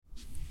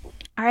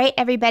All right,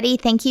 everybody,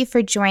 thank you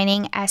for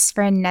joining us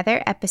for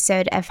another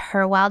episode of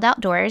Her Wild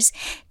Outdoors.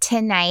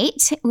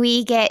 Tonight,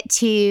 we get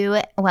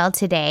to,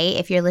 today,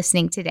 if you're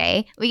listening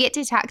today, we get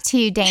to talk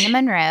to Dana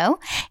Monroe.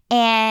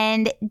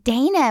 And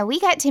Dana, we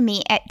got to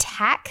meet at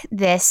TAC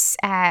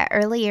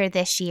earlier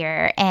this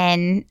year,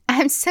 and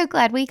I'm so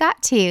glad we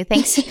got to.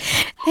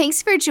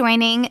 Thanks for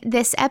joining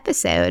this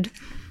episode.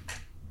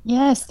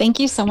 Yes, thank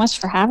you so much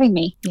for having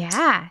me.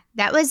 Yeah,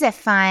 that was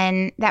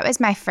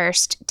my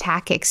first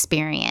TAC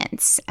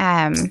experience.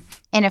 And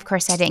of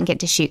course I didn't get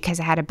to shoot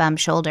because I had a bum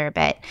shoulder,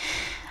 but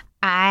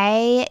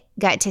I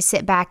got to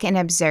sit back and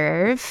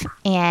observe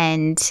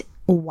and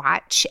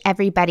watch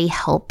everybody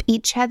help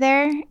each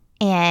other.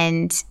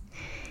 And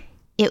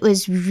it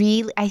was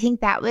really, I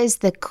think that was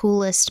the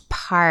coolest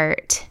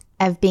part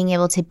of being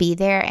able to be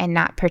there and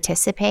not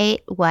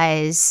participate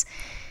was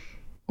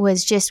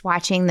just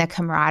watching the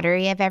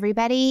camaraderie of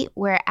everybody,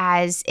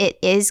 whereas it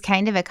is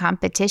kind of a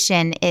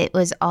competition. It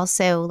was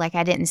also like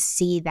I didn't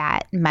see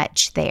that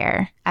much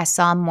there. I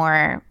saw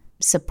more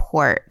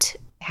support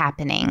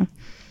happening.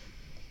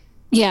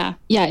 Yeah,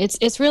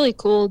 it's really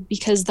cool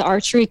because the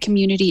archery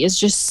community is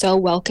just so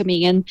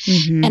welcoming,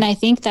 and I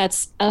think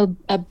that's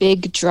a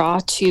big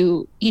draw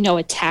to,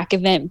 a TAC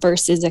event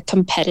versus a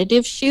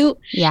competitive shoot.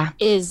 Yeah,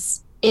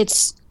 it's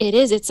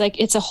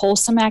a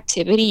wholesome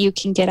activity. You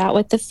can get out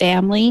with the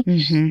family,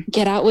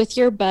 get out with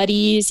your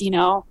buddies,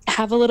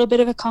 have a little bit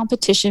of a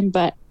competition,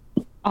 but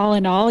all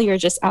in all, you're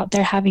just out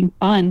there having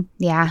fun.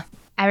 Yeah.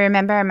 I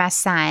remember my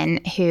son,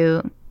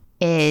 who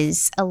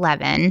is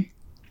 11,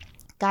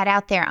 got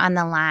out there on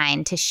the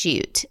line to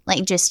shoot,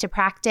 like just to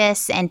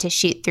practice and to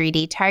shoot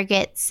 3D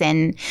targets.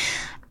 And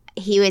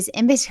he was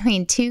in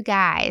between two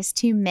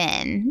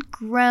men,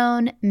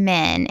 grown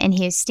men, and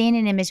he was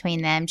standing in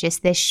between them,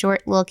 just this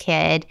short little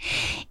kid.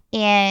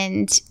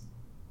 And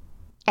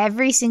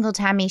every single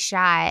time he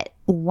shot,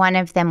 one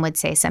of them would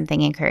say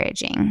something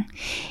encouraging.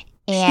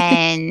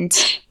 And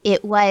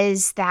it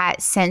was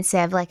that sense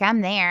of like,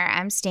 I'm there,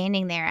 I'm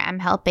standing there, I'm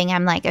helping.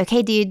 I'm like,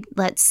 okay, dude,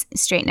 let's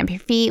straighten up your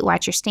feet,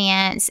 watch your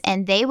stance.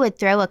 And they would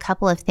throw a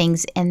couple of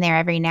things in there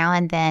every now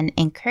and then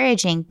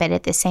encouraging. But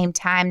at the same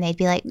time, they'd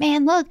be like,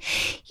 man, look,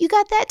 you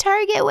got that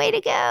target, way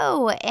to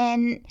go.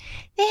 And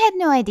they had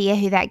no idea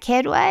who that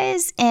kid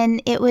was.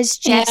 And it was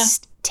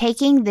just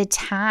taking the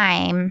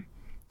time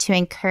to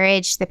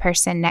encourage the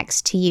person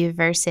next to you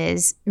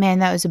versus, man,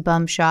 that was a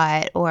bum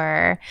shot,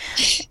 or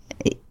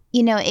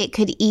it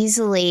could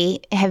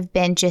easily have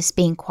been just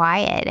being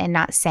quiet and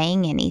not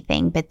saying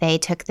anything, but they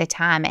took the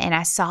time. And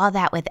I saw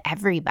that with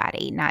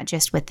everybody, not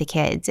just with the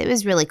kids. It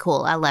was really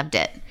cool. I loved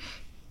it.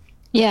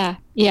 Yeah.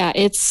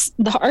 It's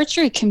the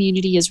archery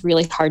community is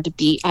really hard to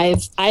beat.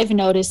 I've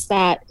noticed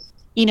that,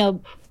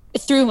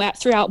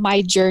 throughout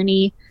my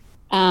journey,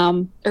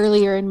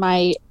 earlier in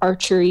my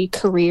archery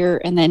career,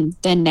 and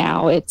then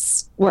now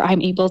it's where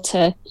I'm able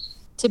to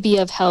be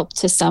of help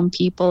to some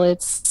people.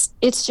 It's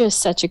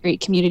just such a great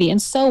community and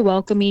so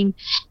welcoming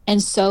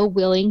and so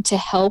willing to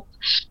help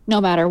no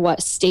matter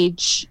what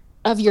stage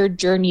of your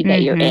journey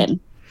that you're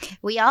in.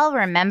 We all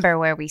remember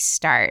where we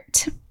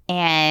start.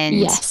 And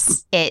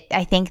yes,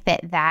 I think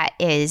that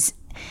is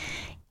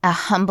a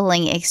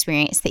humbling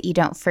experience that you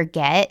don't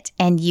forget,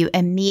 and you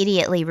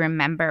immediately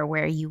remember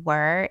where you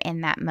were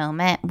in that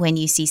moment when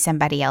you see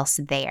somebody else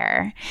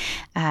there.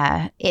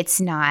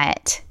 It's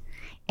not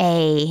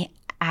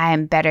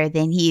I'm better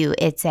than you.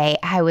 It's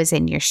I was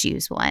in your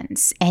shoes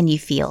once, and you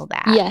feel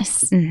that.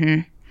 Yes.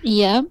 Mm-hmm.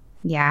 Yep.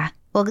 Yeah.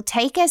 Well,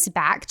 take us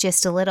back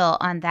just a little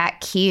on that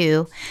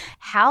cue.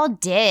 How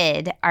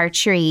did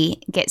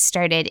archery get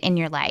started in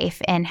your life,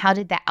 and how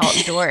did the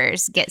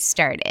outdoors get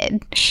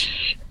started?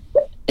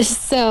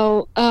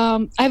 So,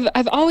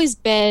 I've always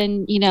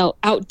been,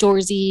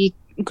 outdoorsy.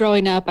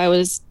 Growing up, I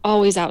was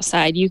always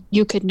outside.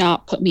 You could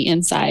not put me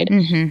inside.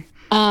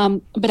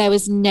 But I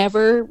was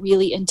never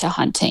really into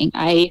hunting.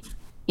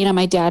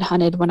 My dad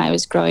hunted when I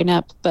was growing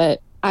up,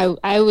 but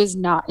I was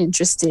not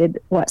interested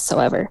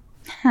whatsoever.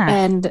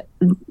 And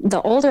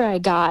the older I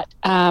got,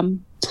 I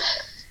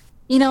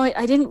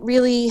didn't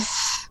really,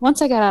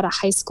 once I got out of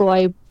high school,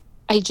 I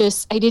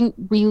didn't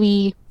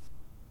really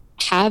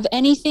have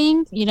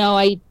anything,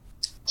 I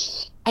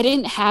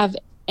didn't have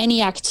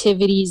any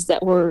activities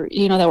that were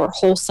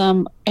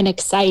wholesome and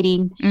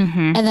exciting.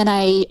 And then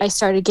I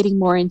started getting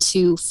more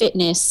into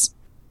fitness,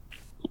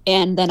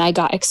 and then I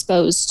got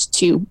exposed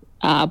to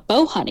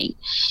bow hunting,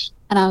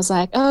 and I was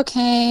like,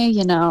 okay,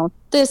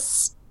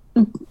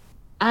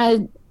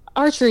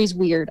 archery is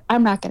weird.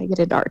 I'm not going to get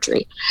into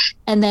archery.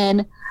 And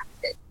then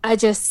I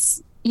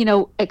just,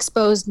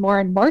 exposed more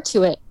and more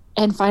to it.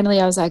 And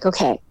finally I was like,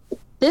 okay,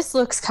 this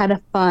looks kind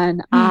of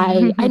fun.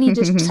 I need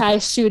to try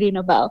shooting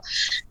a bow.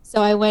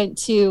 So I went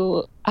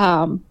to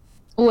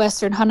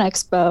Western Hunt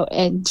Expo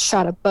and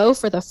shot a bow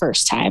for the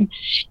first time.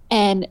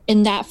 And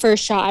in that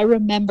first shot, I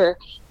remember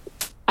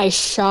I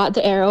shot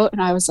the arrow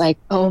and I was like,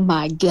 oh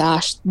my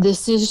gosh,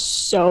 this is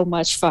so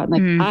much fun.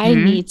 Like, I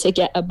need to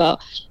get a bow.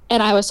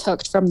 And I was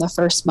hooked from the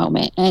first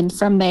moment. And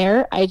from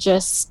there, I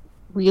just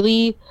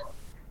really,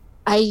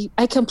 I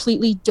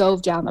completely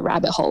dove down the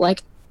rabbit hole.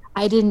 Like,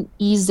 I didn't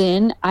ease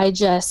in. I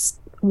just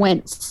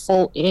went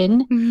full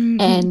in.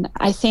 Mm-hmm. And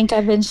I think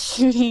I've been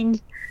shooting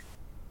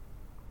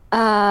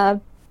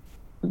about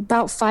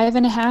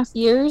 5.5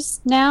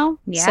 years now.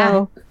 Yeah.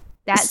 So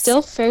that's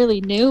still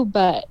fairly new,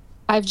 but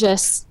I've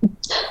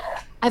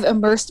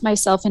immersed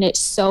myself in it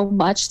so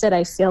much that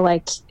I feel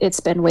like it's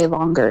been way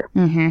longer.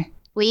 Mm-hmm.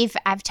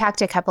 I've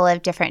talked a couple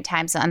of different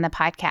times on the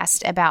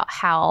podcast about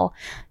how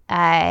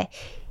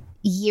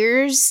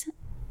years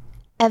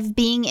of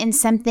being in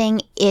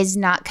something is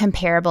not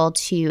comparable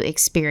to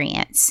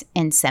experience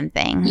in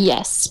something.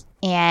 Yes.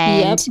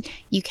 And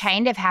you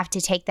kind of have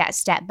to take that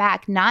step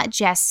back, not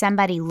just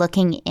somebody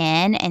looking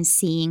in and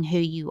seeing who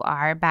you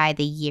are by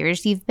the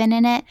years you've been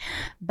in it,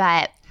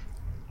 but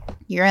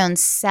your own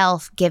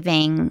self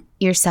giving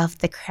yourself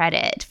the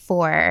credit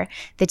for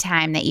the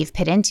time that you've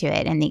put into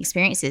it and the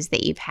experiences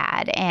that you've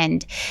had.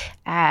 And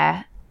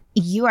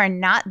you are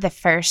not the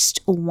first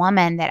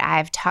woman that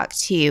I've talked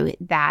to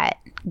that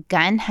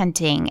gun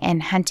hunting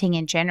and hunting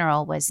in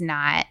general was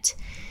not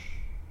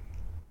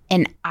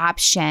an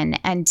option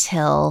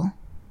until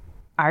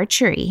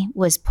archery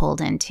was pulled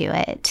into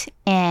it.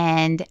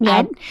 And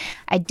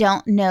I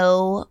don't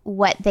know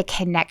what the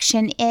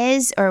connection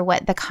is or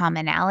what the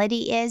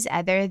commonality is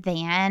other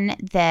than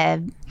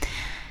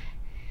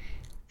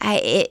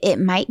it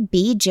might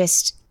be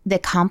just the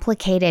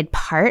complicated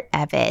part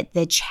of it,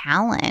 the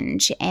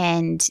challenge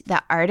and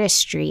the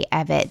artistry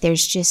of it.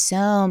 There's just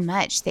so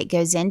much that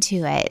goes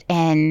into it.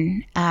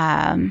 And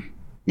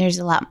there's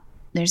a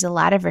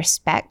lot of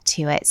respect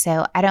to it.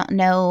 So I don't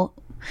know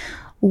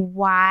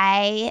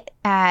why,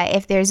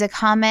 if there's a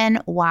common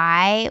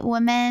why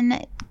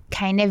women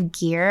kind of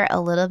gear a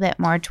little bit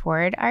more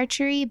toward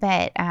archery,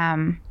 but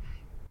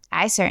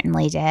I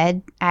certainly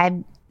did.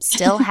 I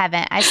still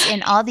haven't.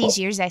 In all these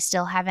years, I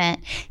still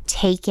haven't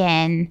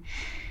taken.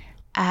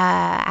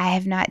 I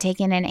have not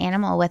taken an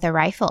animal with a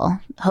rifle.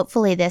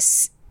 Hopefully,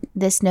 this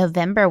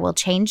November will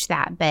change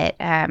that. But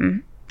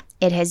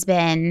it has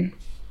been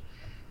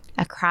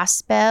a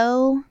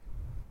crossbow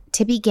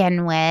to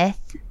begin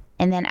with.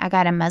 And then I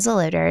got a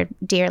muzzleloader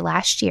deer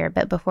last year.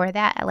 But before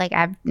that,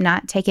 I've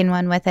not taken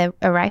one with a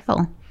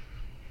rifle.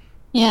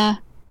 Yeah.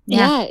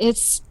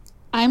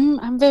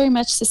 I'm very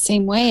much the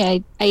same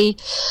way.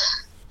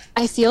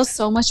 I feel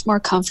so much more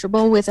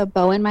comfortable with a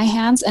bow in my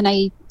hands. And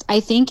I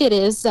think it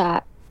is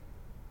that,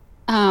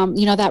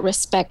 that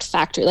respect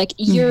factor.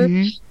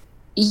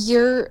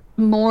 You're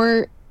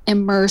more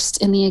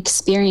immersed in the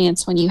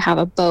experience when you have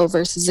a bow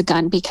versus a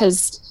gun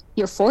because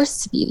you're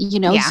forced to be,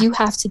 you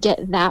have to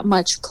get that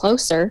much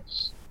closer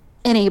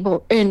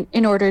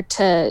in order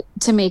to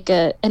make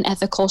an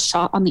ethical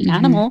shot on the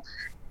animal.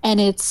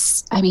 And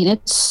it's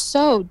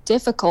so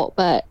difficult,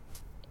 but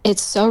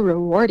it's so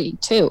rewarding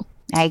too.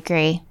 I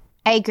agree.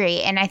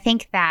 And I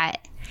think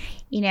that,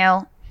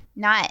 I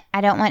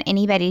don't want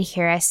anybody to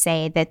hear us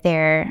say that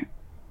they're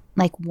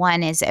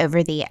one is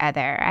over the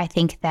other. I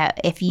think that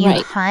if you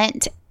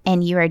hunt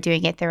and you are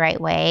doing it the right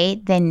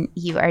way, then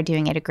you are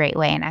doing it a great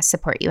way. And I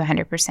support you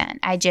 100%.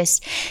 I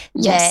just,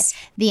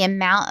 the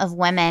amount of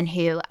women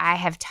who I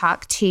have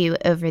talked to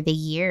over the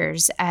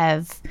years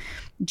of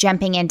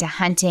jumping into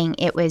hunting,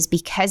 it was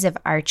because of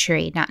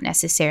archery, not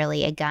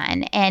necessarily a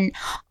gun. And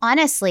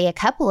honestly, a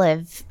couple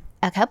of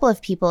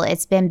people,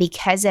 it's been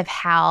because of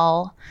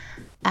how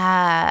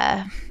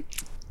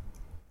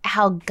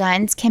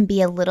guns can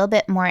be a little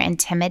bit more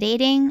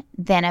intimidating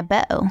than a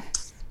bow.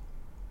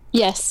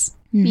 Yes.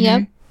 Mm-hmm.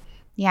 Yep.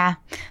 Yeah.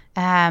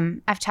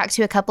 I've talked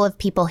to a couple of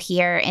people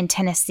here in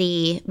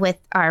Tennessee with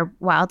our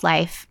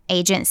wildlife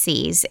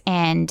agencies,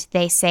 and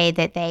they say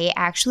that they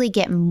actually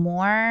get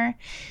more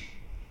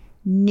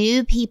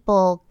new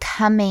people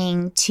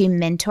coming to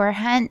mentor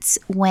hunts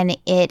when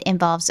it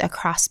involves a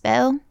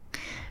crossbow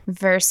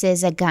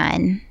versus a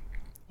gun.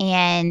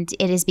 And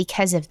it is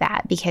because of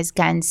that, because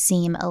guns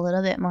seem a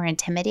little bit more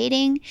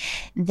intimidating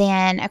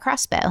than a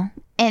crossbow.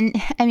 And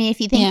I mean,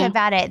 if you think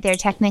about it, they're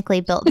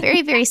technically built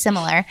very, very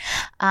similar.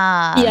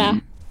 But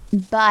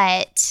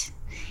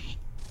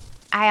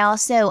I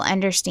also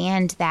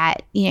understand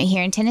that,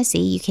 here in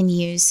Tennessee, you can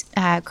use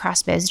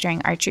crossbows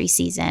during archery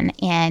season.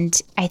 And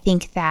I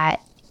think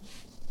that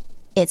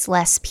it's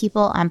less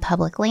people on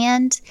public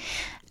land.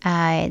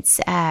 It's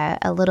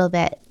a little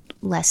bit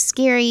less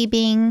scary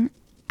being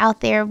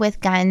out there with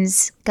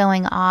guns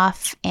going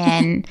off.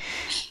 And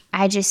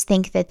I just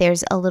think that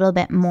there's a little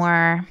bit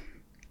more,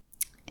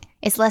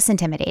 it's less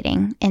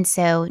intimidating. And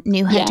so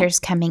new hunters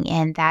coming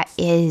in,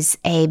 it's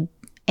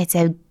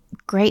a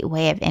great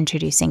way of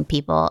introducing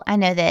people. I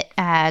know that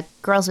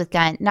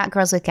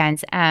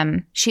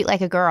Shoot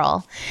Like a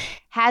Girl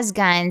has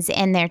guns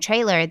in their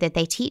trailer that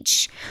they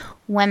teach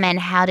women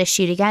how to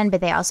shoot a gun, but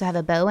they also have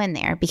a bow in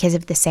there because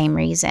of the same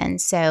reason.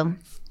 So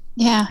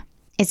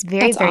it's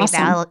very, very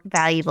awesome.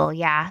 Valuable.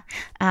 Yeah.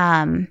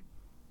 And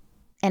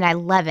I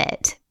love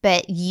it.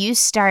 But you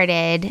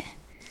started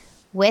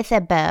with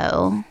a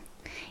bow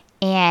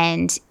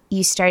and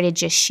you started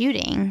just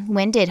shooting.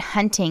 When did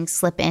hunting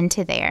slip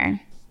into there?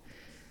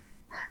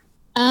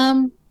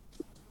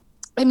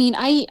 I mean,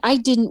 I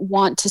didn't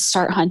want to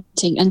start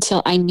hunting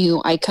until I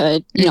knew I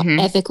could,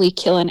 ethically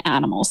kill an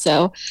animal.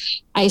 So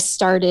I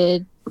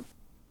started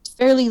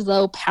fairly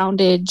low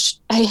poundage.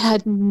 I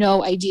had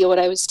no idea what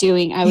I was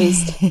doing. I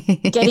was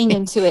getting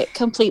into it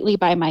completely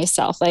by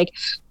myself. Like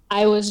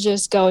I was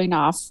just going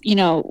off,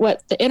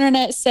 what the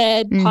internet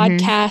said,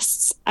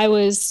 podcasts. I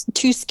was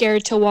too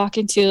scared to walk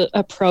into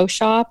a pro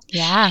shop.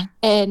 Yeah.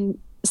 And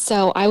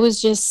so I was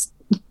just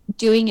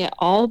doing it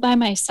all by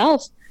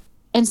myself.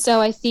 And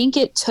so I think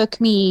it took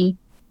me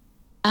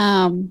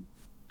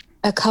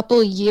a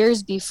couple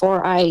years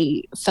before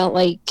I felt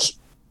like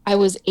I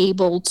was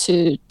able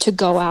to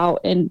go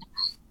out and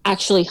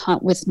actually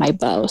hunt with my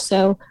bow.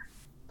 So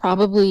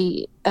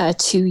probably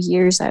 2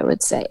 years, I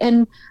would say.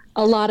 And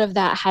a lot of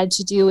that had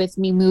to do with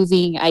me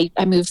moving. I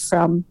moved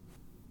from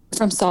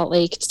Salt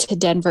Lake to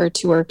Denver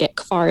to work at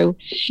Kafaru.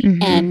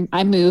 And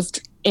I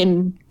moved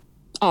in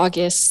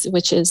August,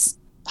 which is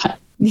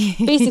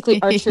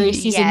basically archery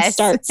season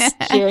starts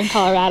here in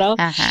Colorado.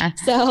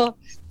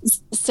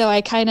 So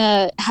I kind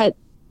of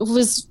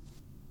was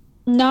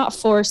not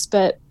forced,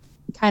 but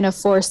kind of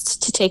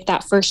forced to take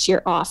that first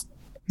year off.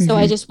 So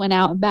I just went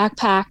out and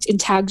backpacked and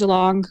tagged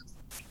along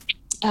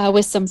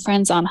with some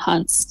friends on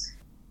hunts.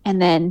 And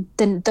then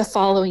the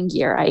following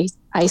year,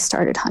 I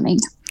started hunting.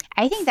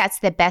 I think that's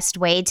the best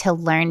way to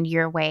learn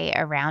your way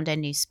around a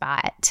new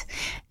spot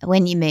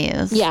when you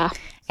move. Yeah.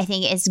 I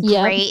think it's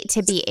great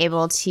to be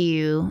able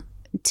to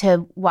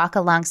walk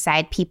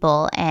alongside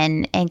people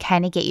and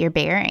kind of get your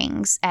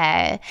bearings.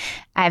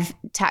 I've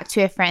talked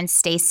to a friend,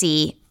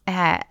 Stacy,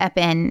 up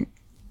in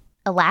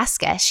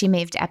Alaska. She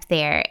moved up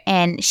there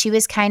and she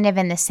was kind of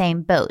in the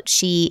same boat.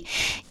 She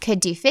could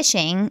do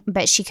fishing,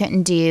 but she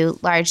couldn't do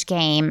large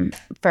game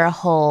for a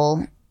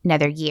whole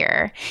another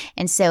year.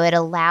 And so it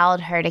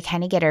allowed her to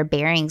kind of get her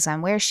bearings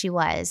on where she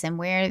was and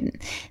where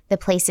the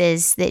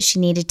places that she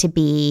needed to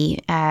be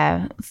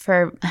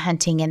for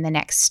hunting in the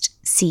next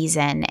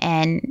season.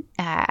 And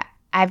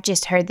I've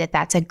just heard that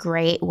that's a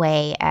great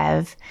way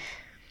of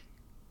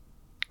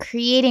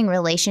creating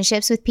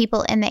relationships with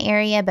people in the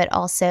area, but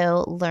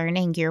also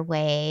learning your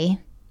way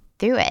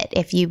through it.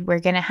 If you were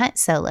going to hunt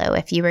solo,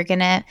 if you were going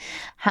to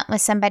hunt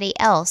with somebody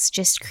else,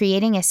 just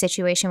creating a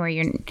situation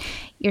where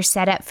you're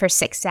set up for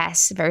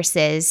success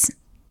versus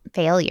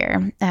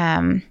failure.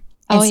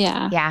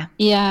 Yeah.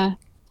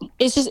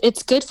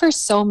 It's good for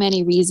so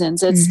many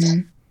reasons. It's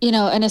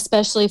and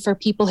especially for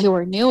people who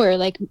are newer,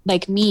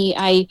 like me,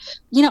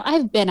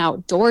 I've been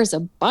outdoors a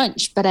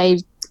bunch, but I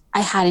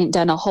hadn't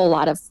done a whole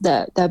lot of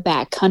the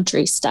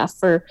backcountry stuff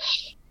for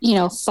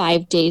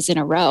 5 days in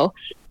a row.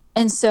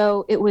 And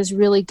so it was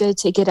really good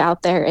to get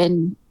out there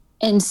and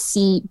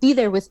be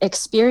there with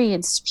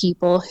experienced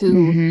people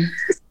who,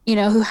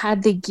 who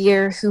had the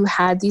gear, who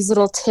had these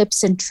little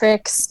tips and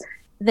tricks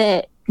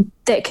that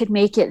could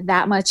make it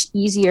that much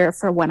easier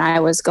for when I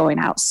was going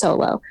out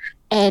solo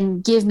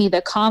and give me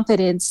the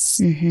confidence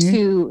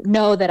to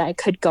know that I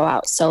could go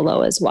out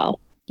solo as well.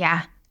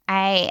 Yeah.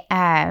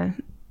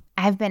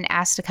 I've been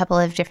asked a couple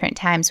of different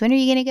times, when are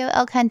you going to go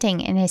elk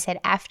hunting? And I said,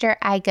 after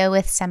I go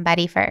with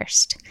somebody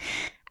first.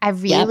 I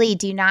really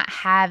do not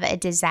have a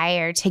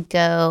desire to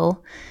go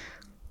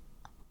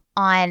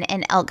on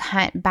an elk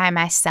hunt by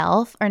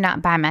myself, or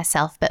not by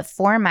myself, but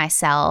for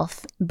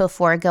myself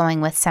before going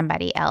with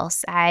somebody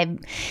else.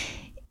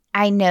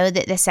 I know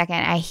that the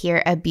second I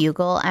hear a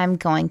bugle, I'm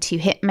going to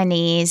hit my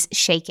knees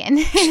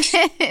shaking.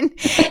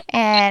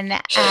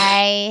 And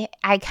I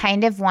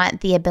kind of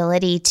want the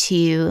ability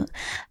to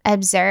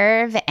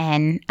observe,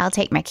 and I'll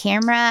take my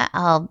camera,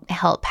 I'll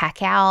help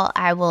pack out,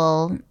 I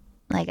will...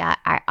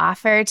 I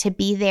offer to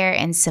be there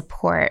and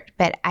support,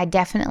 but I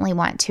definitely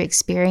want to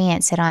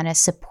experience it on a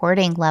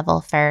supporting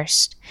level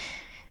first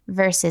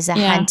versus a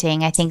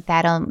hunting. I think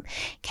that'll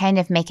kind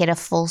of make it a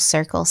full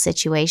circle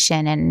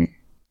situation.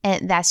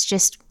 And that's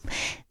just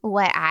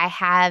what I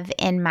have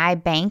in my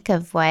bank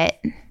of what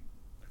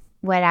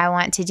I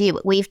want to do.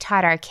 We've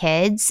taught our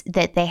kids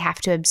that they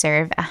have to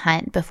observe a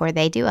hunt before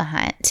they do a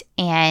hunt.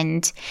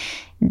 And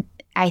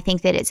I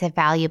think that it's a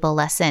valuable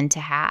lesson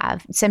to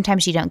have.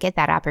 Sometimes you don't get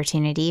that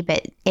opportunity,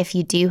 but if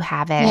you do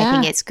have it, I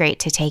think it's great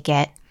to take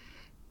it.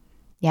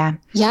 Yeah.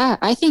 Yeah,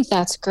 I think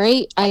that's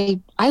great. I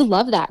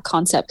love that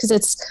concept because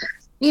it's,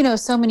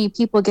 so many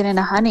people get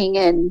into hunting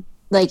and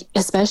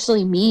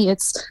especially me,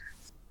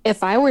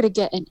 if I were to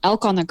get an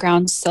elk on the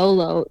ground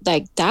solo,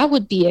 that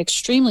would be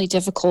extremely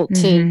difficult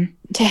to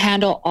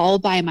handle all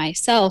by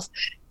myself.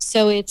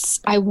 So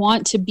I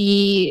want to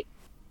be,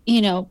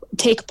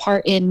 take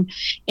part in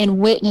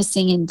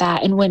witnessing in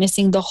that and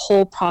witnessing the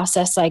whole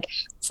process,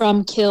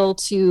 from kill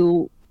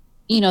to,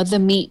 the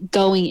meat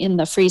going in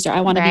the freezer.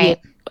 I want to be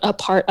a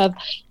part of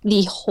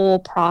the whole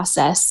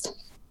process,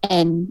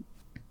 and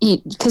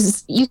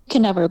because you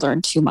can never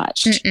learn too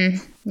much.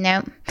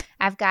 No,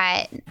 I've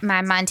got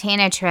my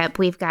Montana trip.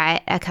 We've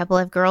got a couple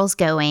of girls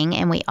going,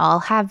 and we all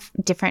have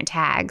different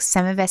tags.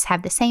 Some of us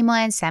have the same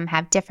one, some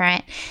have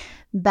different,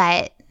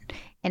 but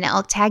an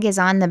elk tag is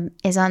on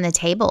the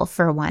table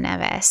for one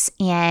of us,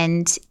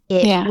 and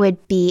it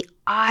would be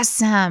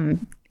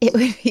awesome It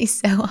would be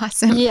so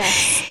awesome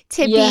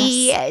to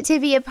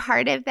be a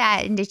part of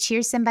that and to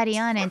cheer somebody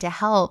on and to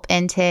help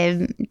and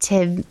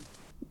to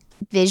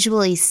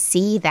visually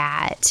see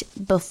that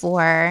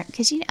before,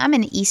 because I'm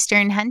an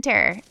Eastern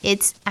hunter.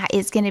 It's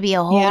going to be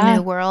a whole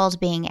new world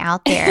being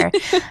out there.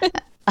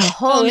 A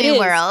whole new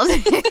world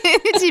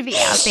to be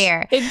out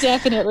there. It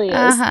definitely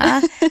is.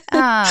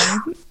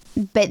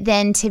 But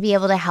then to be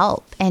able to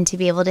help and to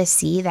be able to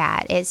see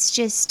that, it's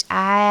just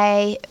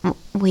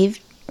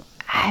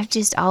I've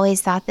just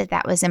always thought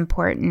that was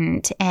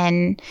important,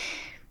 and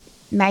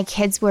my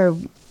kids were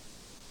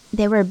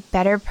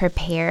better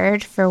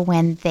prepared for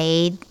when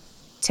they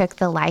took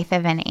the life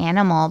of an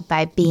animal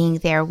by being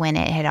there when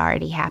it had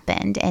already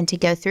happened, and to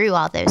go through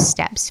all those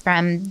steps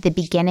from the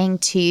beginning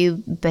to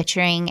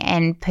butchering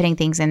and putting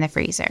things in the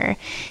freezer.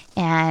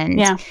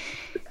 And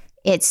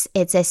it's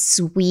a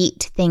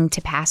sweet thing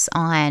to pass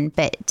on,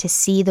 but to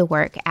see the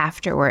work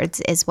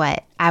afterwards is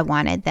what I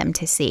wanted them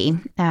to see.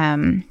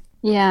 And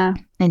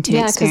to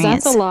experience. Because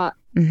that's a lot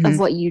of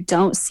what you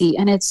don't see,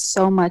 and it's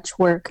so much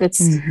work.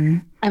 It's,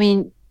 I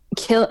mean,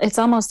 it's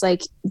almost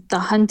like the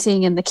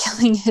hunting and the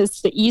killing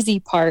is the easy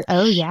part.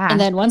 Oh yeah. And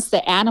then once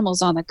the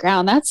animal's on the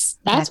ground, that's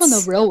when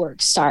the real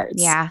work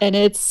starts. Yeah. And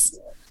it's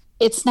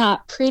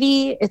not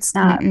pretty, it's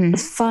not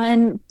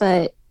fun,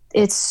 but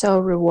it's so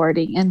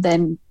rewarding. And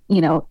then,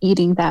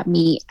 eating that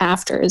meat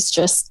after is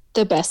just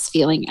the best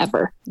feeling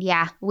ever.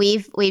 Yeah.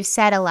 We've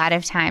said a lot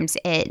of times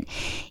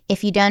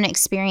if you don't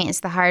experience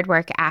the hard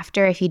work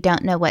after, if you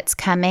don't know what's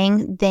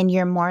coming, then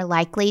you're more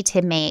likely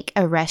to make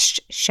a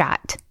rushed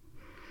shot.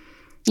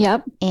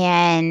 Yep.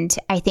 And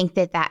I think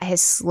that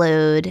has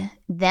slowed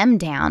them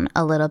down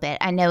a little bit.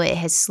 I know it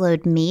has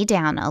slowed me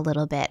down a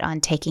little bit on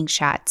taking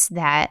shots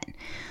that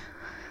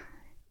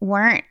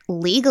weren't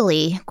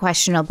legally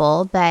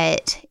questionable,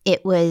 but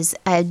it was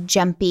a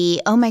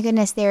jumpy, oh my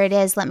goodness, there it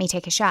is, let me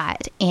take a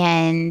shot.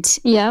 And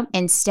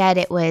instead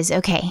it was,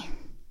 okay,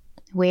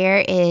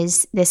 where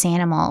is this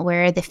animal?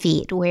 Where are the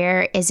feet?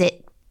 Where is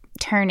it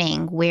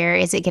turning? Where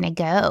is it going to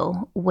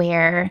go?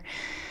 Where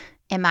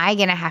am I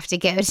going to have to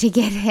go to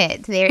get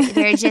it? There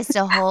are just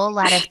a whole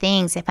lot of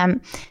things. If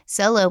I'm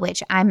solo,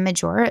 which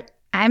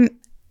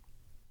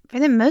for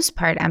the most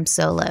part, I'm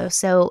solo.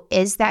 So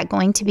is that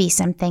going to be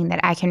something that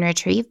I can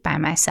retrieve by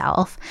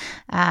myself?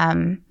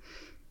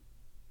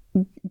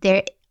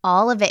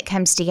 All of it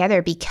comes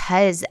together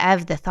because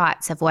of the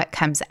thoughts of what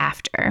comes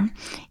after.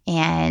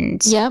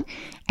 And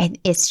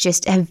it's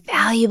just a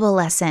valuable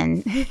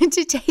lesson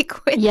to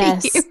take with you.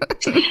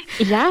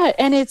 Yeah.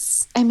 And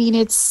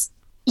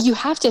you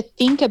have to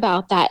think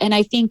about that. And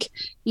I think,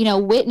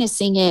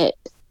 witnessing it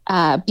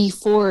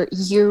before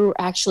you're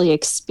actually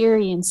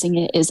experiencing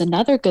it is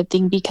another good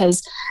thing,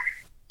 because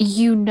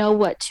you know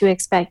what to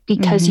expect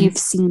because you've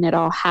seen it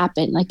all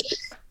happen. Like,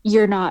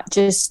 you're not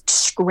just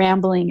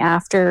scrambling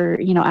after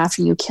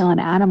you kill an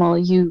animal.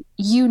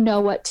 You know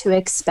what to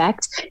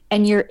expect,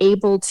 and you're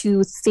able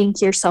to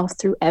think yourself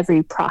through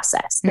every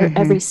process or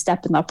every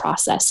step in the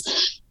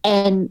process.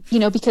 And,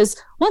 because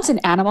once an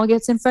animal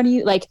gets in front of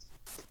you, like,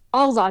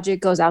 all logic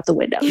goes out the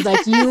window.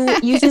 Like,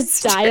 you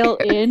just dial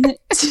in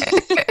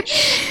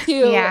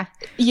to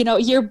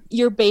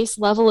your base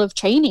level of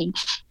training.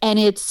 And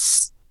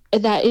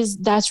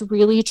that's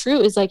really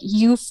true. Is like,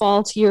 you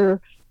fall to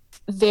your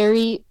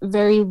very,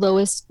 very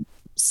lowest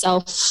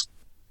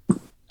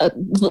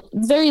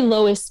very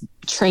lowest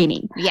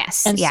training.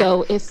 Yes. And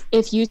so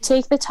if you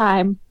take the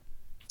time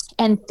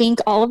and think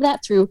all of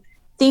that through,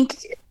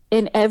 think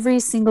in every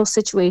single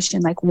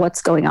situation, like,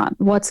 what's going on?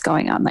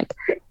 Like,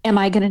 am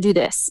I going to do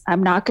this?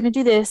 I'm not going to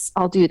do this.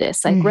 I'll do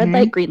this. Like, red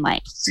light, green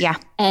light. Yeah.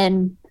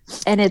 And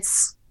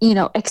it's,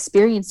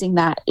 experiencing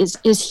that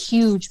is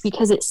huge,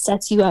 because it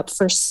sets you up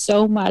for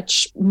so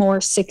much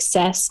more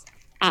success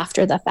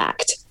after the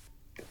fact.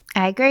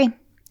 I agree.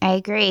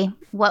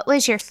 What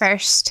was your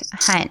first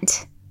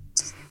hunt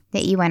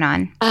that you went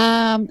on?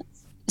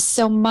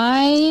 So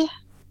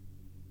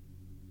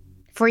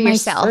for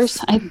yourself?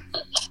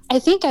 I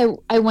think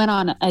I went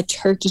on a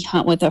turkey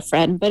hunt with a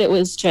friend, but it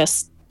was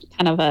just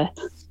kind of it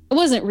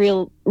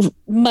wasn't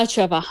much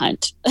of a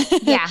hunt.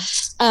 Yeah.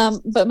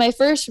 But my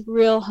first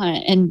real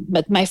hunt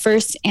but my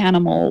first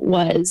animal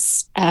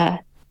was a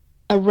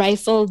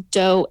rifle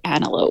doe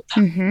antelope.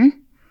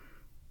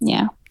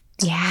 Yeah.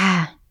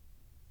 Yeah.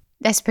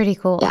 That's pretty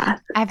cool. Yeah.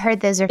 I've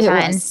heard those are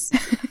fun.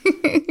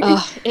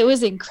 It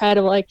was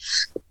incredible. Like,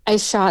 I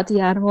shot the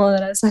animal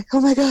and I was like, oh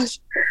my gosh,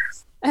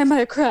 I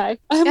might cry.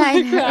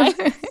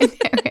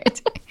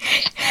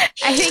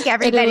 I think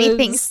everybody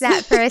thinks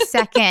that for a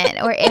second,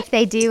 or if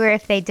they do or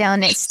if they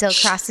don't, it still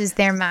crosses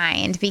their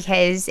mind,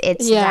 because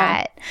it's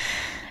that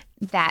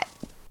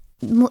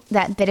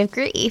bit of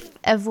grief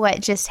of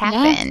what just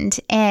happened.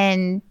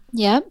 And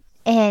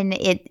and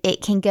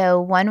it can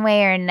go one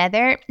way or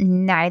another.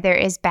 Neither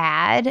is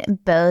bad.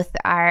 Both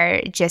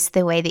are just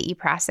the way that you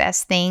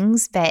process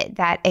things, but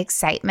that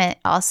excitement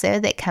also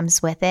that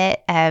comes with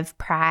it of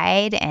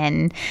pride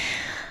and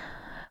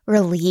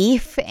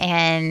relief,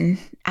 and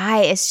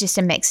it's just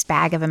a mixed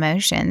bag of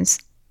emotions.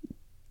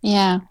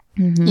 Yeah.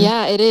 Mm-hmm.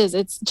 Yeah, it is.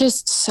 It's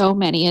just so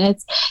many. And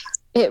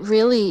it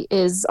really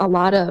is a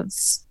lot of,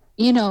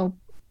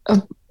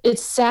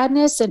 it's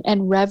sadness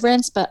and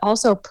reverence, but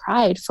also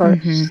pride for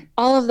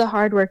all of the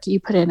hard work you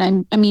put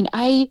in.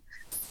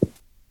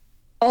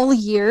 All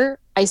year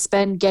I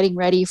spend getting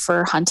ready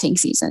for hunting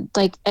season.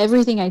 Like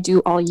everything I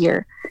do all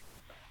year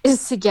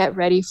is to get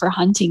ready for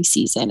hunting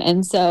season.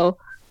 And so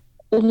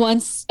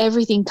once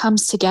everything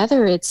comes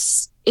together,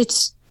 it's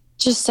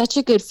just such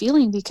a good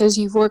feeling because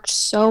you've worked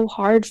so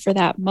hard for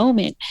that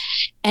moment.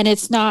 And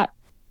it's not,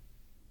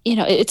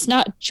 it's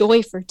not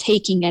joy for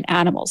taking an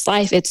animal's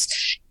life.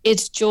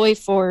 It's joy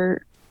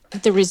for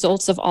the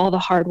results of all the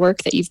hard work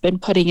that you've been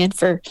putting in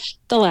for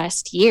the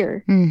last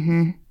year.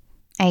 Mm-hmm.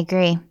 I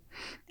agree.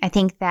 I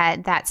think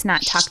that that's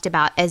not talked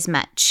about as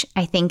much.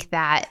 I think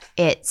that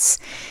it's,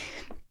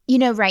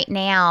 right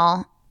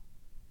now,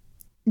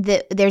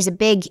 there's a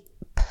big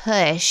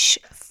push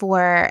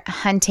for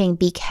hunting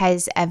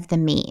because of the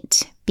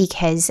meat,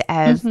 because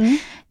of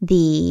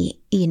the,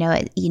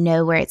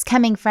 where it's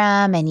coming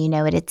from and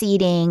what it's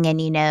eating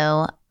and,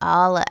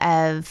 all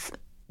of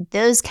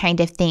those kind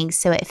of things.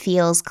 So it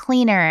feels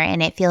cleaner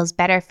and it feels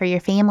better for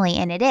your family,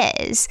 and it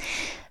is.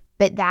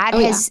 But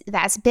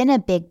that's been a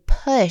big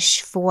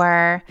push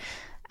for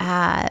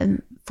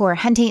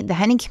hunting, the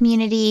hunting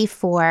community,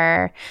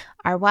 for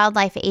our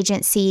wildlife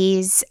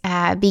agencies,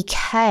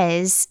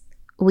 because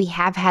we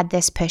have had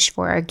this push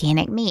for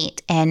organic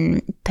meat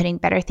and putting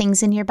better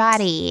things in your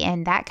body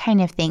and that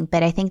kind of thing.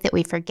 But I think that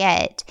we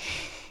forget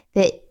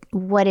that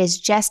what is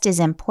just as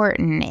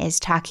important is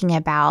talking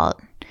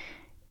about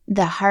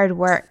the hard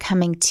work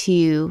coming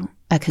to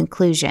a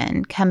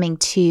conclusion, coming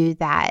to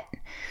that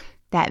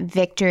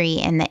victory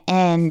in the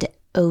end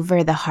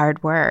over the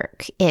hard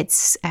work.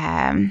 It's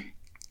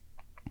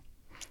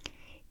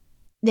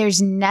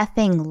there's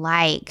nothing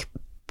like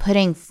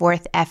putting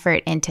forth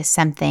effort into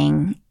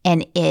something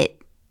and it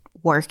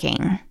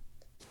working.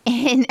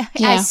 And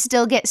I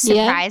still get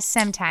surprised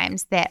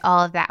sometimes that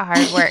all of that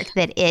hard work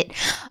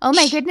oh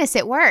my goodness,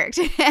 it worked.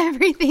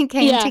 Everything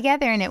came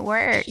together and it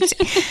worked.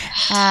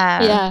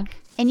 And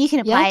you can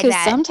apply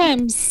that.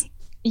 Sometimes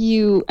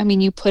you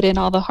put in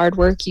all the hard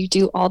work, you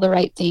do all the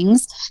right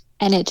things,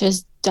 and it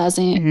just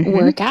doesn't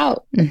work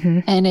out.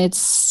 And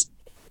it's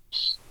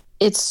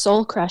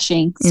soul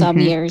crushing some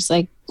years,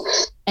 like,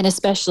 and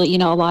especially, a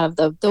lot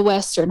of the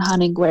Western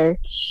hunting where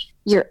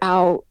you're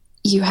out,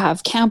 you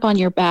have camp on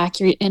your back,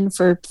 you're in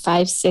for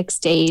 5-6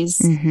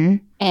 days,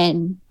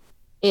 and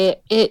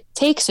it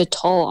takes a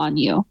toll on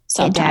you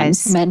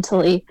sometimes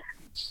mentally,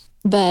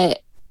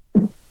 but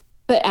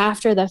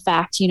after the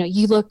fact,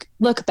 you look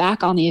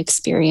back on the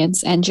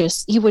experience and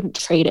just, you wouldn't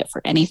trade it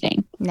for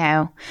anything.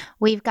 No,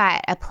 we've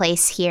got a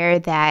place here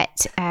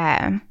that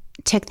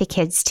took the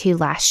kids to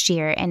last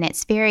year, and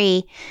it's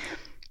there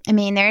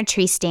are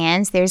tree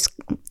stands. There's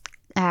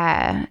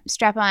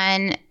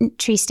strap-on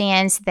tree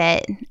stands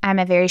that I'm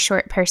a very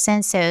short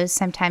person, so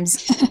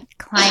sometimes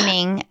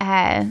climbing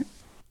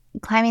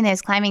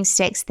those climbing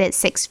sticks that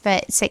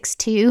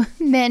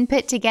 6'2" men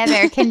put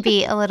together can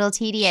be a little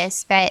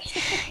tedious, but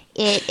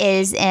it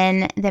is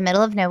in the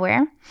middle of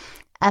nowhere,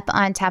 up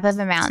on top of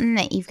a mountain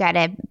that you've got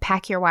to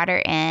pack your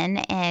water in,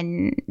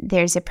 and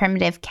there's a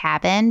primitive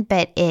cabin,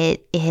 but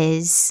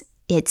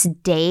it's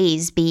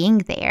days being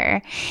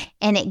there,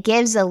 and it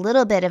gives a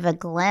little bit of a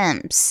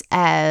glimpse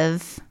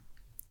of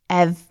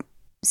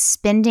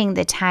spending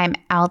the time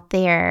out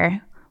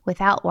there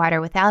without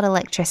water, without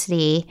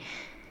electricity,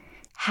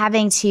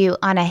 having to,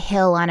 on a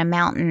hill, on a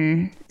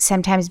mountain,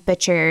 sometimes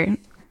butcher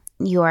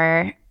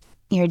your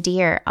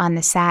deer on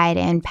the side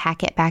and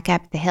pack it back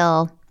up the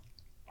hill.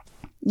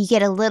 You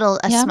get a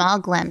small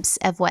glimpse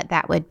of what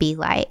that would be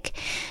like.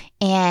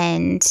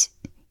 And,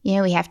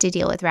 we have to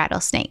deal with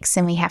rattlesnakes,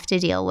 and we have to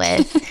deal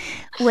with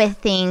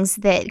critters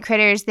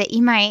that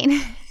you might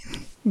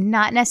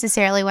not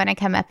necessarily want to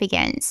come up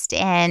against.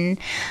 And,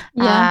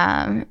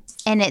 and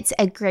it's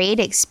a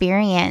great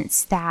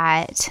experience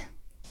that,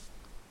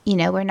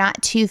 we're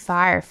not too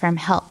far from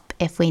help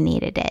if we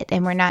needed it.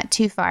 And we're not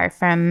too far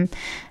from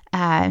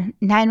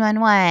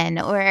 911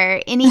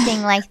 or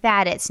anything like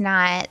that. It's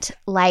not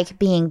like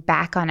being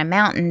back on a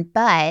mountain,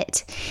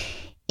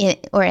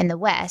 or in the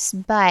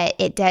West, but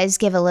it does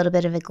give a little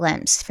bit of a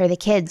glimpse for the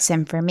kids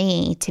and for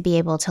me to be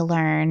able to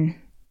learn,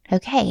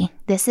 okay,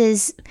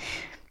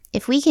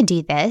 if we can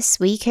do this,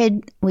 we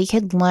could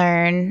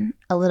learn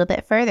a little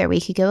bit further. We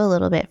could go a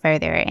little bit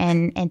further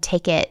and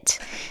take it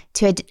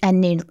to a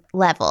new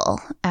level,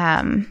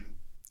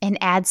 and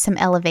add some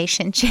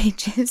elevation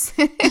changes.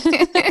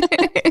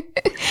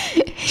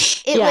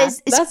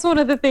 That's one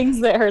of the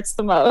things that hurts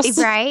the most.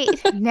 Right?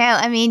 No,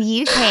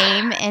 you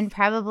came, and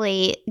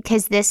probably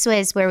because this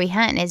was where we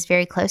hunt, is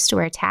very close to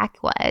where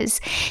TAC was.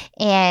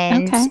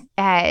 And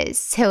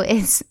so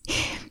it's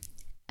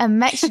a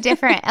much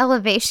different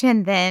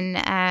elevation than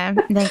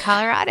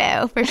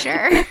Colorado, for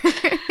sure.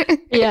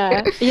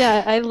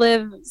 I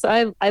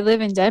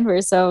live in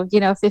Denver, so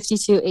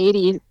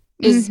 5280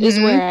 is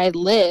where I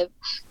live.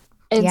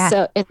 And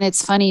so, and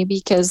it's funny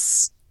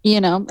because,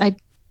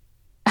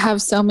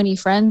 have so many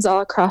friends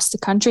all across the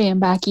country and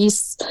back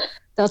east.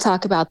 They'll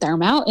talk about their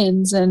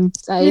mountains, and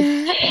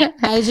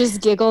I just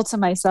giggle to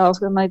myself.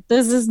 I'm like,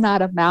 this is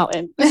not a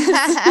mountain.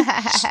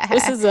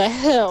 This is a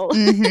hill.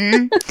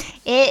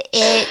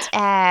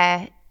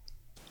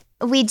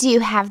 We do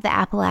have the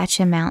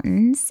Appalachian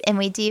Mountains, and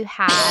we do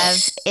have,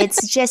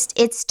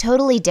 it's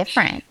totally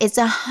different. It's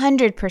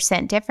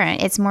 100%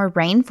 different. It's more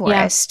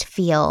rainforest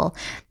feel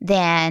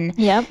than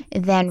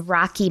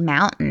Rocky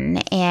Mountain.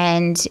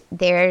 And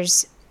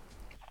there's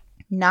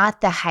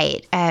not the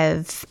height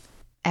of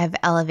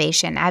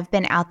elevation. I've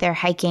been out there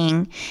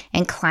hiking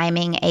and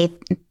climbing a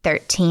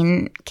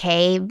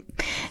 13K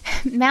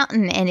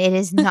mountain, and it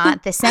is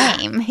not the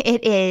same.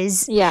 It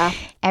is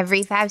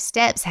every 5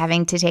 steps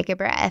having to take a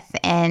breath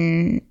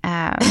and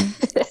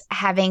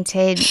having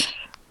to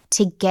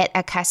get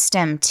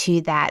accustomed to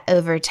that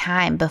over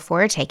time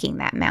before taking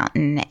that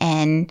mountain.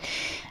 And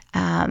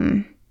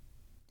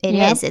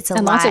it's a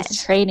lot. Lots of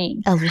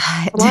training. A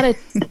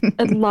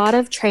lot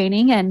of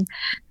training, and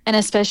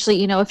especially,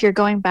 you know, if you're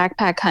going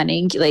backpack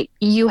hunting, like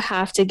you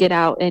have to get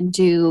out and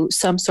do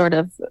some sort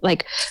of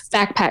like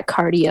backpack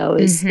cardio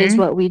is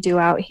what we do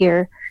out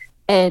here.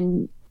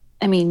 And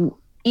I mean,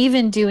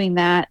 even doing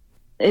that,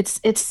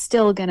 it's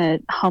still gonna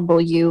humble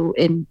you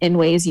in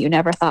ways you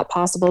never thought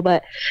possible,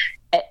 but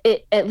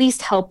it at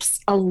least helps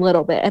a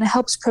little bit, and it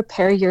helps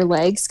prepare your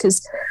legs,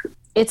 because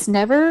it's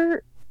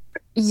never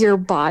your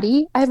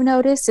body. I've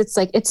noticed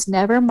it's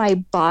never my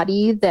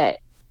body that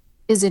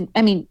isn't,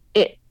 I mean,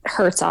 it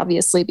hurts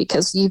obviously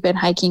because you've been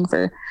hiking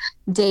for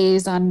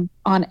days on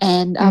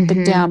end up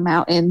and down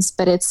mountains,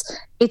 but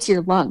it's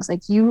your lungs.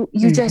 Like you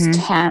just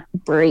can't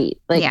breathe.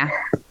 Like,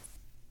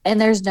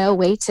 and there's no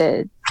way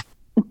to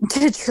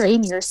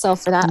train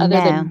yourself for that other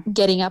than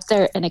getting up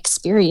there and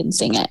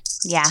experiencing it.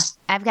 Yeah.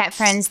 I've got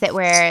friends that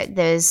wear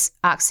those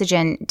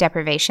oxygen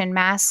deprivation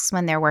masks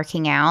when they're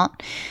working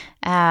out.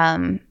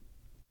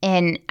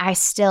 And I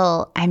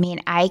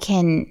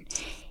can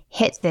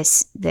hit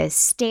the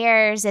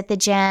stairs at the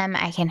gym.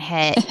 I can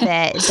hit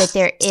but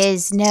there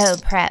is no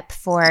prep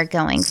for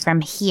going from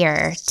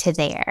here to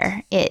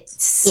there.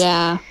 It's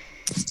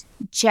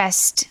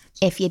just,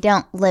 if you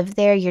don't live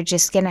there, you're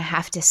just going to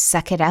have to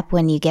suck it up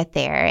when you get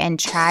there and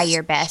try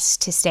your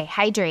best to stay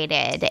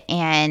hydrated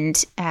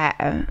and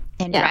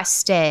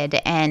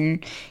rested,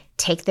 and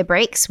take the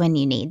breaks when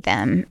you need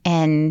them.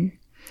 And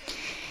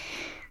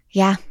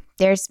I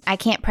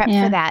can't prep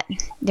for that.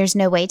 There's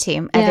no way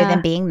to, other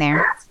than being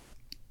there.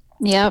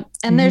 Yep.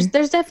 And there's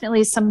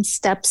definitely some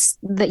steps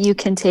that you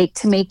can take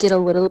to make it a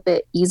little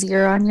bit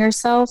easier on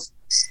yourself.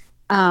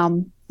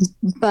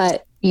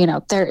 But you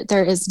know,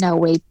 there is no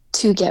way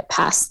to get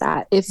past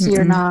that if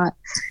you're not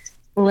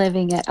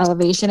living at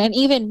elevation. And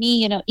even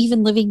me, you know,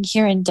 even living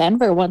here in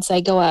Denver, once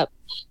I go up,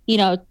 you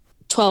know,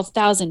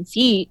 12,000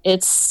 feet,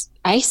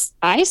 I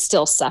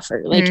still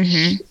suffer. Like,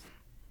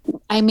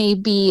 I may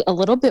be a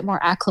little bit more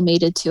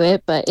acclimated to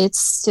it, but it's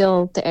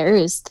still, the air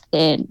is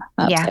thin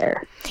up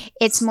there.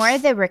 It's more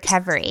the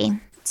recovery.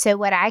 So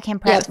what I can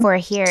prep for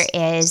here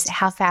is,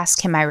 how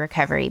fast can my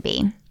recovery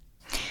be?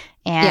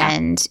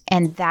 And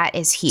that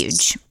is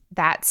huge.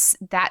 That's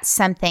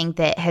something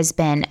that has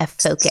been a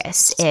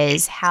focus,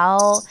 is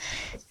how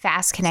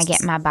fast can I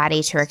get my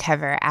body to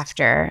recover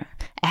after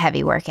a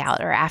heavy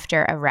workout, or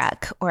after a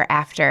ruck, or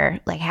after,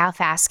 like, how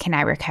fast can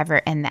I recover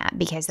in that?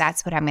 Because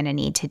that's what I'm going to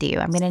need to do.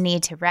 I'm going to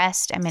need to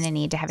rest. I'm going to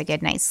need to have a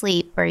good night's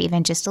sleep, or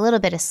even just a little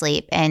bit of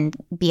sleep, and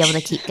be able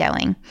to keep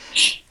going.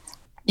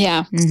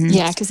 Yeah.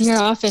 Yeah. Because you're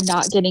often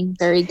not getting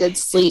very good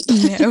sleep when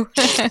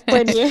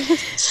you're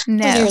in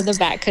the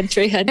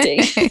backcountry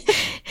hunting.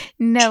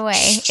 No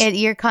way.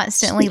 You're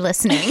constantly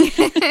listening.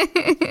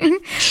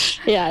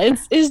 Yeah.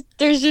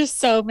 There's just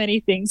so many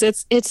things.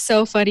 It's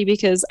so funny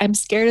because I'm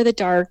scared of the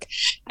dark.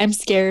 I'm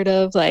scared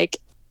of like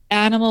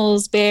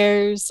animals,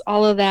 bears,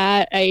 all of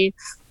that. I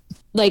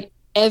like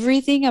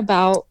everything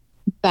about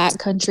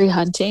backcountry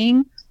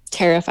hunting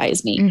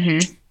terrifies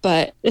me.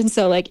 And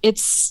so like,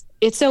 it's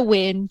a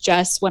win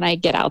just when I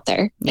get out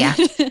there. Yeah.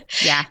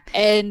 Yeah.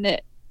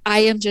 And I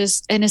am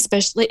just, and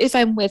especially if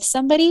I'm with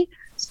somebody,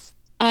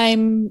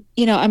 I'm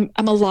a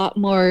lot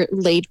more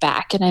laid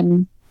back, and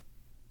I'm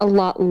a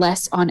lot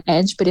less on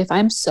edge. But if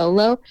I'm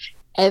solo,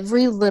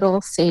 every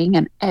little thing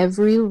and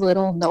every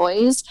little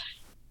noise,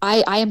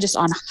 I am just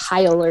on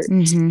high alert.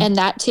 And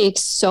that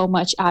takes so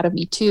much out of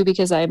me too,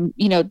 because I'm,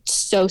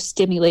 so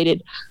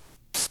stimulated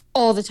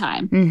all the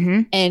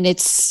time. And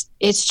it's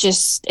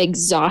just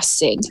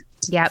exhausting.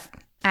 Yep.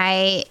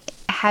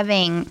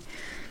 Having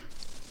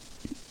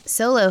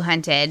solo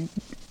hunted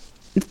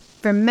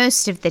for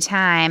most of the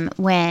time,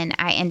 when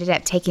I ended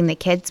up taking the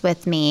kids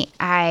with me,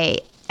 I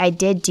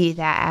did do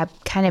that. I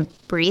kind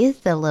of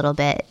breathed a little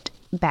bit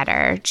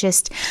better.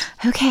 Just,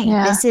 okay,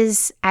 this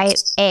is, I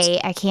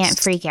can't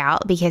freak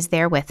out because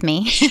they're with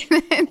me.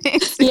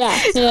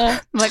 Yeah.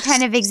 What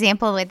kind of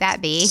example would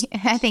that be?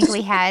 I think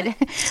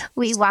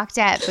we walked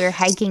up, we were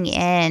hiking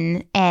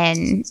in,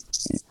 and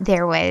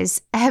there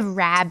was a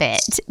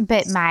rabbit,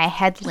 but my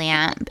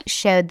headlamp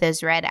showed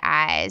those red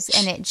eyes,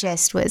 and it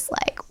just was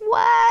like,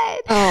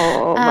 what?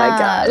 Oh my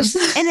gosh.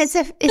 And it's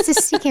a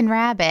stinking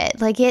rabbit.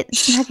 Like,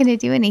 it's not going to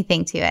do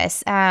anything to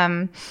us.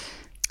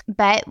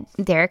 But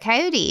they're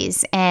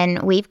coyotes,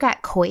 and we've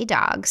got coy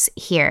dogs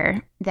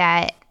here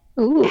that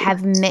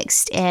have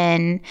mixed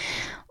in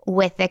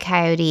with the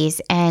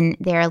coyotes, and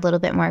they're a little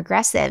bit more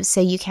aggressive. So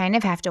you kind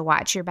of have to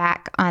watch your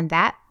back on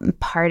that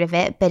part of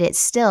it, but it's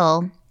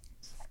still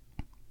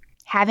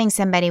having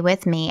somebody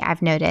with me.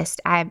 I've noticed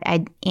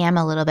I am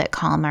a little bit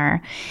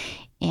calmer,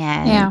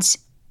 and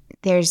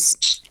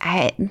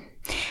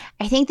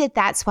I think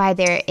that's why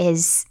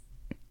there's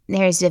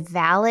a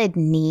valid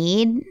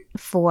need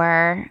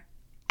for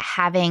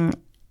having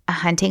a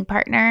hunting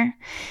partner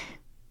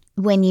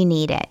when you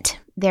need it.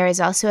 There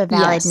is also a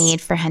valid need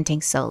for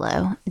hunting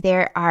solo.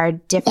 There are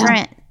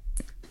different.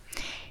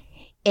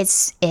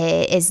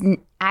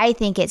 I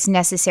think it's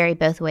necessary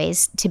both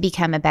ways to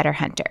become a better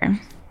hunter.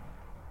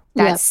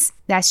 That's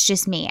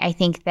just me. I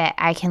think that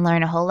I can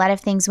learn a whole lot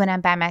of things when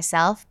I'm by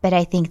myself, but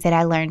I think that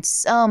I learned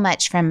so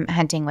much from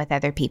hunting with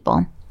other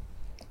people.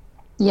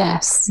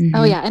 Yes. Mm-hmm.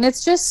 Oh yeah, and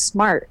it's just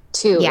smart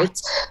too. Yeah.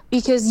 It's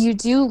because you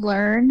do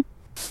learn.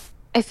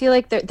 I feel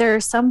like there are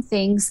some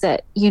things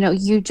that,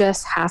 you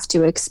just have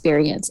to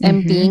experience,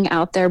 and being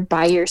out there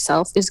by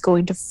yourself is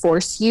going to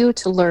force you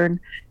to learn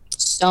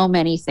so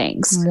many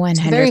things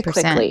 100%. Very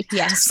quickly.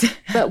 Yes.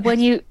 But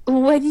when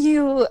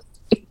you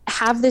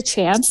have the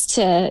chance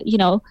to,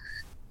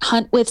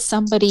 hunt with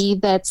somebody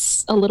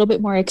that's a little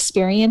bit more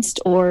experienced,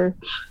 or,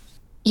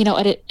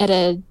 at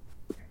a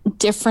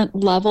different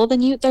level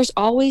than you, there's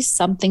always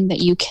something that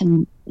you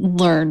can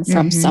learn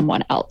from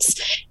someone else.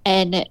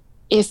 And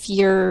if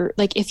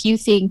you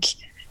think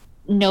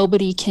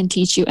nobody can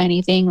teach you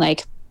anything,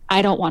 like,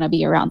 I don't want to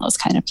be around those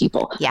kind of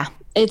people. Yeah.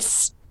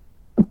 It's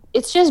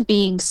just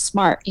being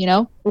smart,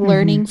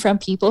 learning from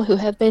people who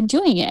have been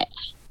doing it,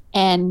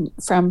 and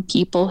from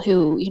people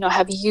who,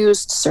 have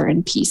used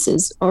certain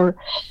pieces, or,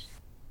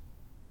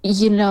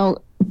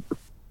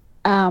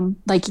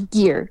 like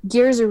gear.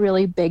 Gear is a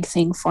really big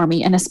thing for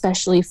me. And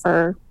especially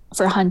for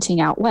hunting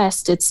out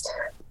west, it's,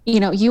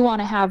 you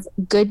want to have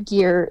good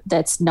gear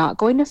that's not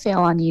going to fail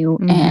on you,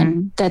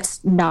 and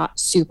that's not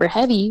super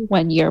heavy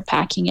when you're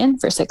packing in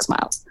for 6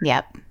 miles.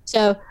 Yep.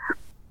 So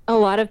a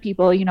lot of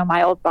people,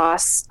 my old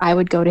boss, I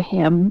would go to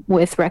him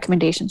with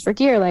recommendations for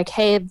gear, like,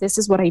 hey, this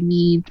is what I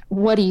need.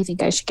 What do you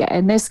think I should get?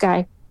 And this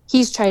guy,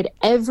 he's tried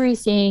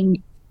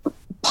everything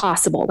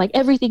possible, like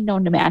everything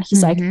known to man.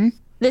 He's like,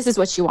 this is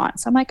what you want.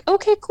 So I'm like,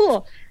 okay,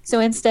 cool.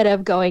 So instead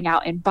of going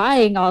out and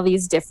buying all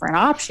these different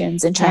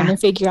options and trying to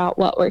figure out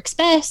what works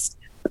best,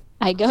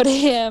 I go to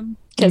him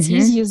because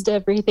he's used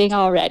everything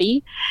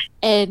already.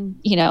 And,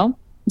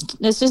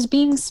 it's just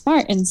being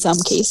smart in some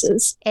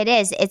cases. It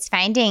is.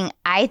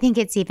 I think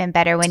it's even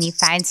better when you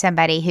find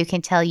somebody who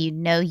can tell you,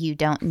 no, you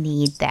don't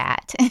need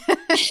that.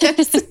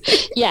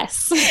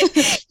 Yes.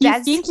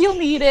 You think you'll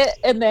need it,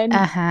 and then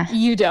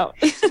you don't.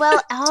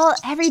 Well,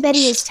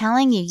 everybody is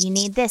telling you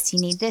need this,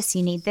 you need this,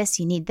 you need this,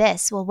 you need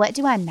this. Well, what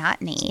do I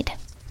not need?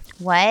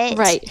 What?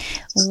 Right.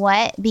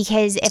 What?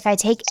 Because if I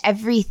take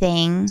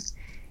everything,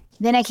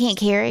 then I can't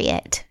carry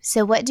it.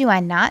 So what do I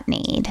not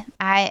need?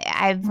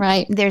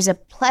 There's a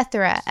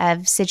plethora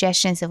of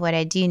suggestions of what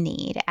I do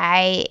need.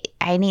 I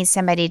need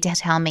somebody to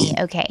tell me,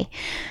 okay,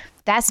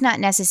 that's not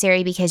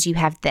necessary because you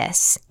have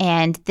this,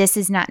 and this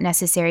is not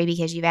necessary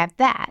because you have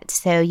that.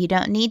 So you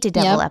don't need to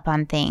double up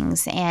on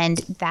things, and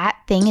that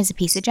thing is a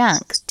piece of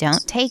junk.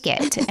 Don't take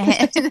it.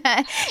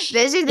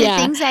 Those are the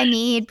things I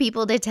need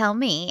people to tell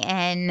me.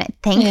 And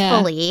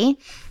thankfully,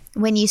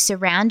 when you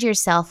surround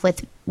yourself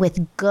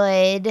with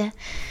good,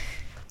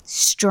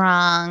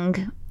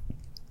 strong,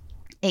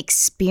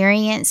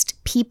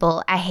 experienced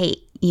people, I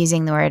hate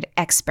using the word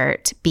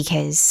expert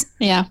because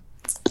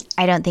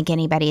I don't think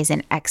anybody is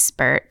an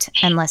expert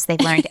unless they've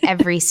learned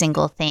every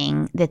single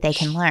thing that they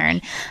can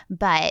learn.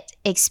 But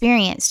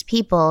experienced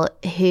people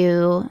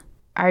who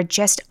are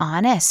just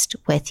honest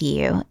with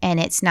you. And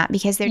it's not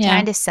because they're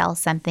trying to sell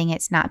something.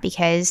 It's not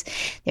because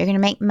they're going to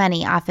make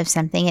money off of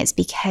something. It's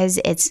because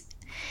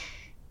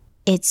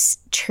it's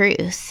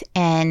truth.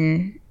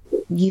 And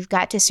you've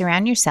got to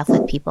surround yourself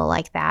with people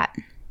like that.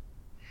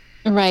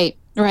 Right.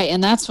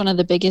 And that's one of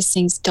the biggest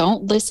things.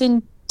 Don't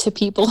listen to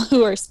people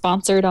who are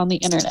sponsored on the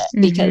internet,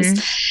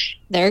 because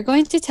they're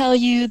going to tell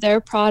you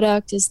their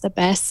product is the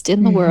best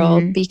in the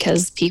world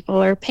because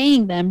people are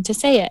paying them to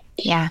say it.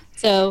 Yeah.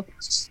 So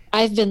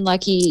I've been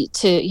lucky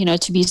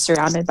to be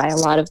surrounded by a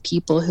lot of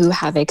people who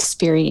have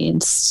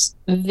experienced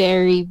a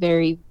very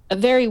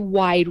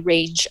wide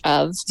range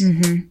of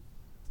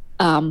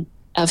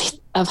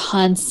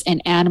hunts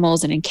and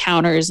animals and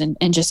encounters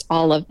and just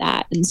all of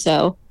that. And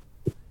so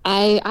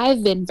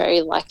I've been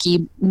very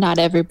lucky. Not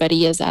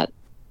everybody is that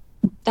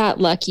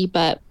lucky,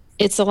 but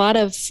it's a lot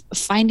of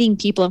finding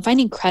people and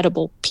finding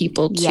credible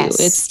people too. Yes.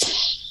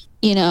 It's,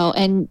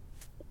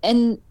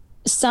 and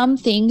some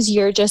things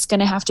you're just going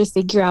to have to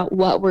figure out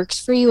what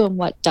works for you and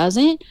what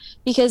doesn't,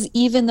 because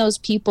even those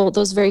people,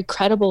 those very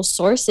credible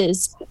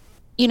sources,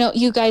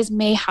 you guys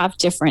may have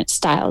different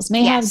styles,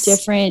 have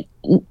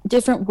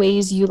different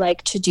ways you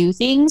like to do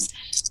things.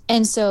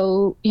 And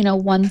so,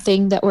 one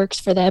thing that works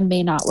for them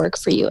may not work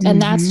for you.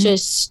 And that's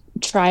just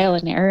trial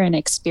and error and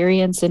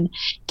experience and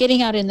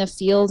getting out in the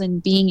field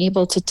and being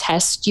able to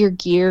test your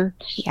gear.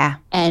 Yeah.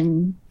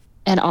 And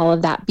all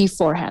of that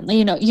beforehand.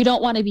 You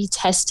don't want to be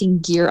testing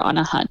gear on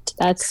a hunt.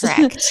 That's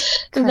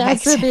correct.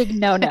 That's a big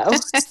no-no.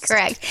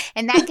 Correct.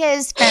 And that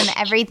goes from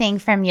everything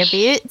from your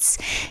boots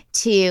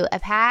to a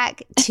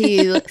pack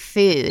to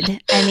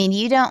food. I mean,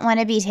 you don't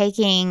want to be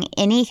taking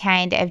any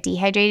kind of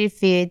dehydrated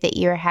food that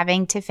you're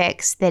having to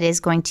fix that is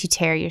going to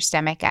tear your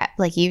stomach up.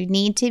 Like, you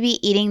need to be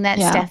eating that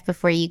stuff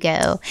before you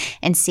go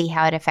and see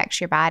how it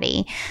affects your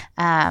body.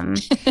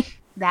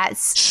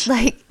 That's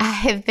like, I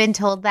have been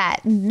told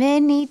that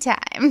many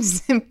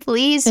times.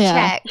 Please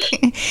check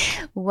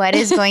what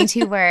is going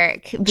to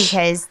work,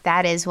 because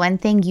that is one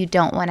thing you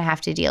don't want to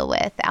have to deal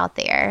with out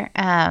there.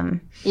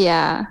 I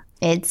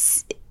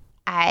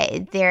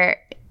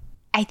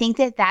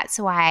think that's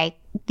why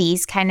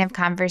these kind of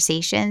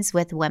conversations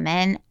with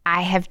women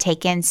I have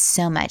taken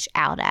so much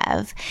out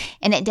of.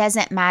 And it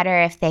doesn't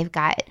matter if they've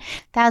got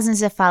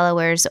thousands of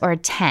followers or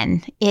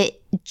 10.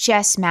 It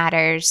just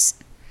matters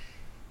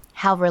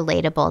how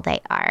relatable they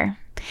are.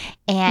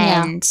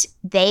 And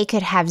they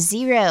could have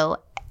zero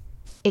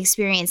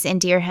experience in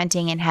deer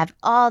hunting and have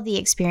all the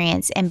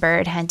experience in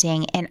bird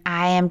hunting, and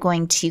I am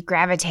going to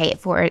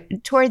gravitate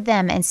toward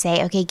them and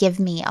say, okay, give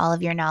me all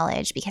of your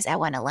knowledge, because I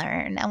want to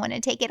learn. I want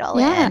to take it all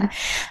in.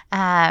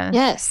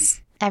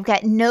 Yes. I've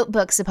got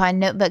notebooks upon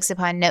notebooks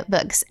upon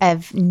notebooks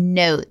of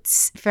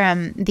notes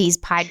from these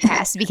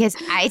podcasts because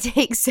I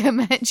take so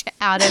much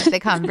out of the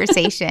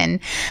conversation.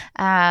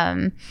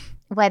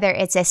 Whether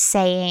it's a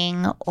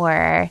saying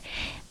or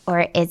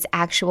it's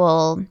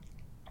actual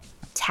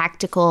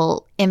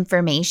tactical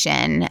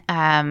information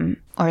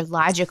or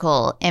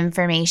logical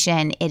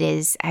information,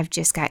 I've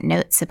just got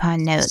notes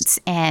upon notes.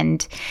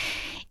 And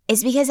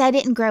it's because I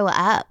didn't grow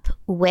up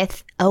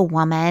with a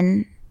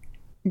woman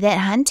that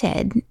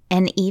hunted.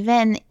 And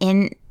even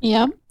in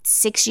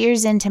 6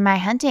 years into my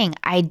hunting,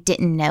 I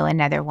didn't know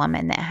another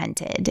woman that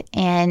hunted.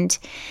 And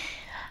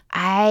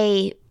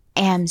I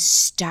am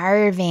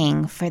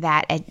starving for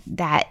that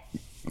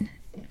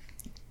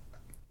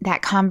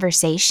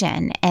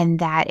conversation and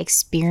that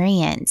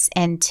experience,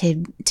 and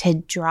to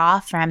draw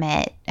from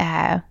it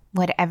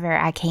whatever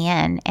I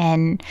can.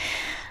 And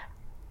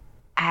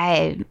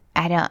I'm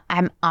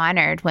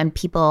honored when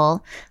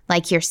people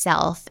like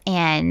yourself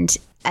and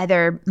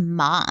other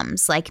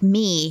moms like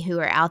me who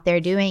are out there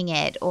doing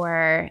it,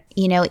 or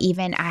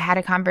even I had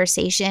a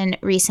conversation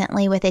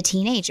recently with a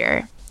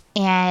teenager,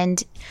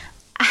 and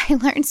I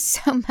learned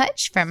so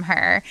much from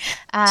her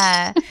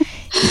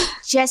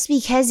just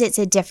because it's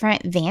a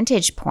different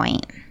vantage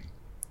point.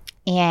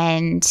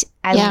 And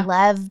I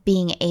love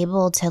being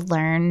able to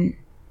learn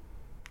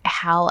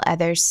how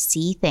others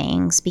see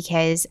things,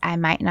 because I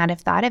might not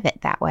have thought of it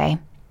that way.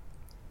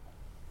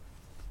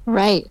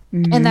 Right.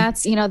 Mm-hmm. And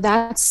that's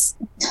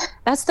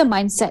the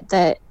mindset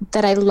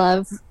that I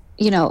love,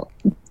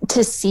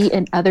 to see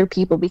in other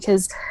people,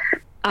 because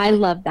I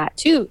love that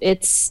too.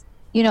 It's,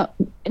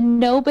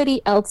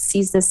 nobody else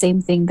sees the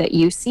same thing that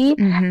you see,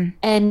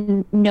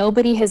 and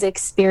nobody has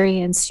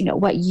experienced,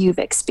 what you've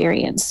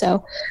experienced.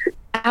 So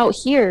out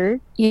here,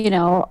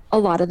 a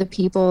lot of the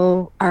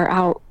people are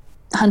out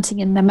hunting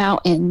in the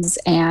mountains,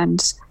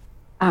 and,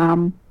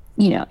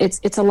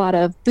 it's a lot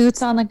of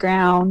boots on the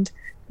ground,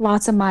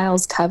 lots of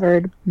miles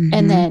covered.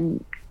 And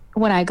then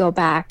when I go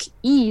back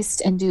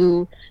east and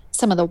do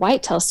some of the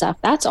whitetail stuff,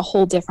 that's a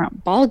whole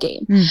different ball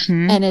game.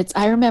 And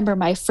I remember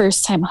my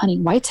first time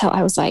hunting whitetail,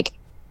 I was like,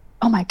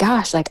 oh my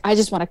gosh, like, I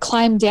just want to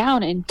climb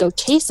down and go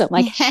chase them.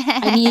 Like,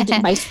 I need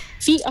my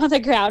feet on the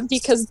ground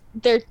because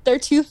they're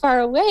too far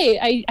away.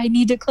 I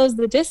need to close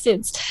the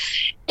distance.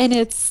 And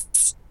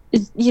it's,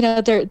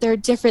 there are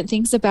different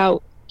things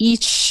about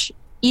each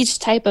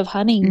type of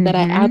hunting that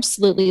I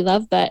absolutely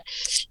love, but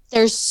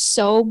there's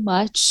so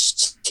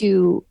much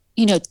to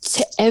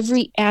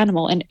every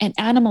animal, and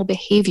animal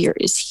behavior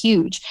is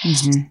huge.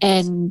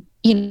 And,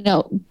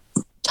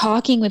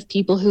 talking with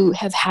people who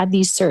have had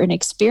these certain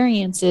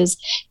experiences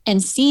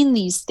and seen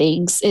these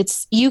things,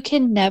 you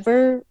can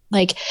never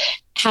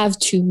have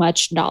too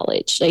much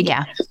knowledge,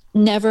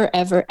 never,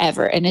 ever,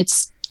 ever. And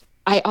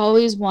I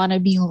always want to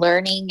be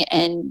learning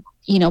and,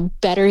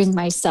 bettering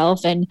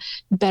myself and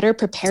better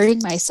preparing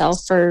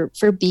myself for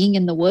being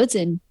in the woods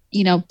and,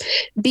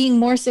 being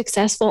more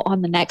successful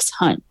on the next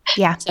hunt.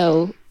 Yeah.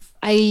 So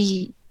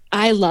I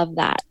love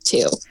that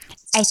too.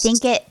 I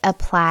think it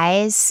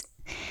applies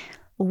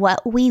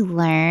what we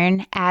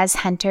learn as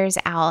hunters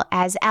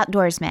as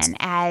outdoorsmen,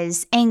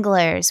 as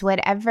anglers,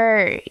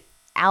 whatever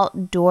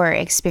outdoor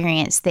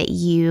experience that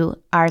you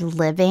are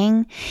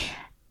living.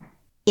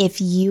 If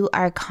you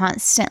are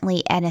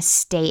constantly in a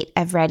state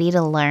of ready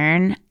to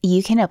learn,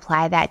 you can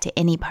apply that to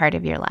any part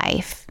of your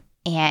life.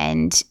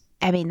 And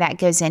I mean, that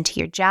goes into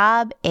your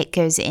job. It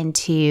goes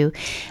into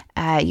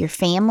your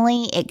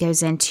family. It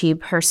goes into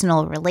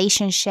personal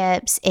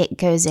relationships. It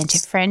goes into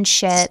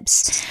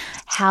friendships,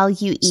 how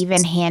you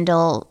even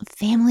handle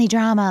family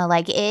drama.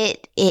 Like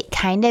it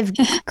kind of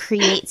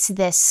creates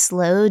this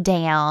slow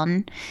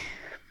down.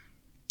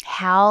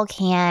 How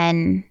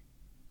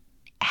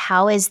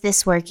is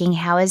this working?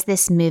 How is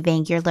this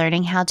moving? You're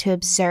learning how to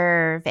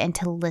observe and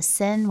to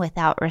listen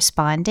without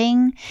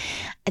responding.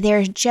 There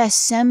are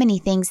just so many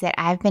things that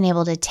I've been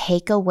able to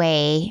take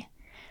away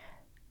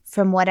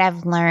from what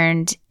I've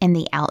learned in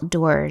the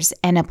outdoors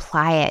and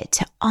apply it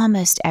to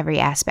almost every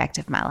aspect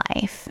of my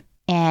life.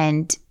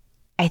 And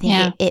I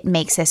think it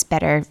makes us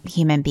better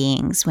human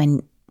beings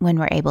when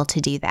we're able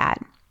to do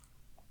that.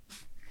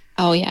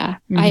 Oh, yeah.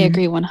 Mm-hmm. I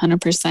agree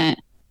 100%.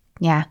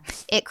 Yeah.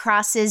 It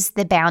crosses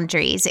the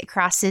boundaries. It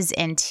crosses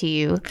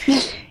into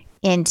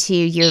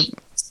your,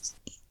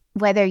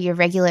 whether your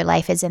regular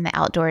life is in the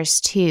outdoors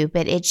too,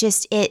 but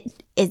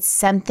it's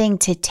something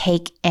to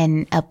take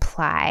and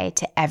apply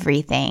to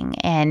everything.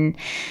 And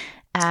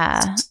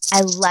I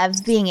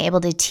love being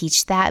able to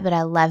teach that, but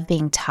I love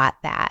being taught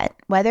that,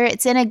 whether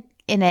it's in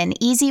an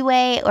easy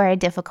way or a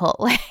difficult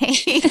way.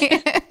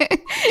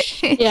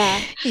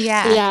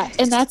 Yeah.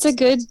 And that's a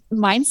good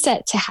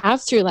mindset to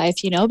have through life,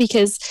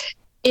 because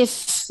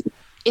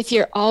if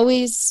you're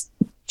always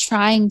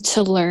trying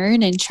to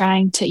learn and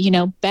trying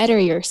to, better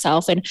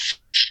yourself and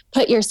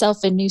put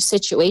yourself in new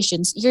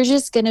situations, you're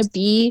just going to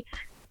be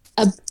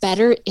a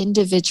better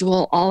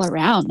individual all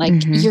around.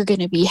 Like you're going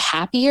to be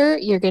happier.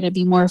 You're going to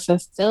be more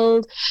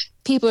fulfilled.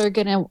 People are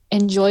going to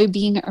enjoy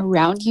being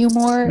around you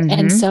more.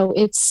 And so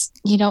it's,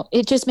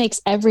 it just makes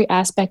every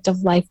aspect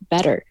of life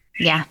better.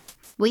 Yeah.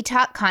 We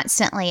talk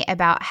constantly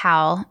about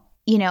how,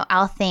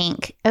 I'll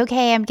think,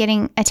 okay, I'm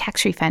getting a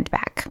tax refund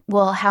back.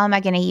 Well, how am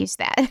I going to use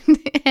that?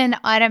 And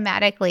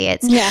automatically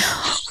it's,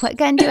 what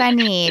gun do I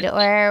need?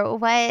 Or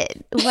what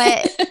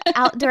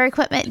outdoor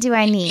equipment do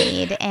I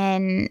need?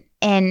 And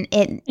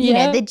it,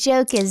 the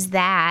joke is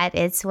that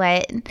it's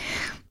what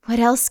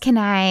else can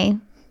I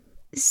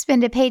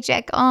spend a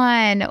paycheck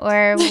on?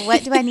 Or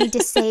what do I need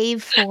to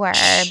save for?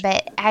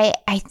 But I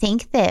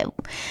think that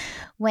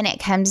when it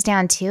comes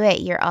down to it,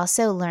 you're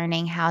also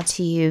learning how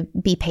to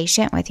be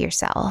patient with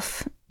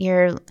yourself.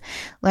 You're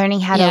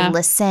learning how to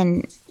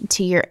listen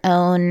to your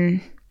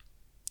own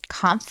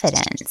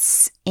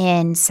confidence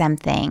in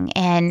something.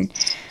 And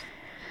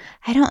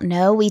I don't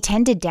know, we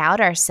tend to doubt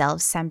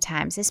ourselves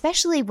sometimes,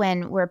 especially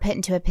when we're put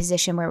into a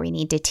position where we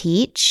need to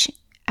teach.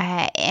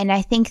 And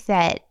I think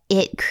that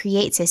it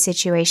creates a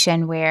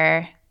situation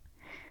where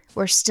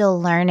we're still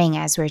learning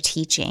as we're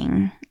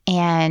teaching.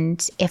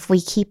 And if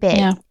we keep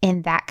it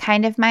in that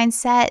kind of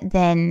mindset,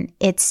 then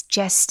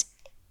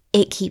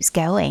it keeps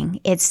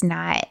going.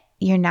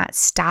 You're not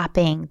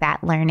stopping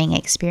that learning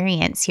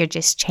experience. You're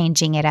just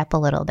changing it up a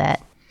little bit.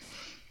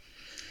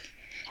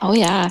 Oh,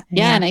 yeah.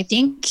 Yeah. And I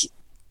think,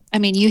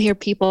 you hear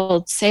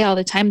people say all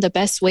the time, the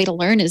best way to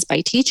learn is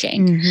by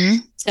teaching.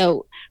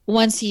 So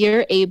once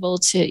you're able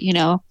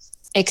to,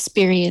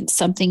 experience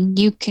something,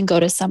 you can go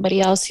to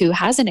somebody else who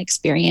hasn't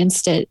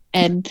experienced it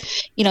and,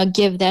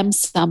 give them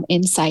some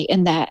insight,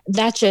 and that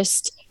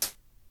just,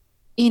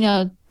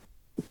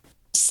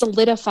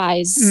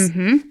 solidifies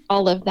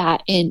all of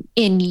that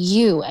in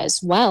you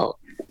as well.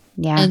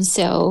 Yeah. And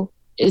so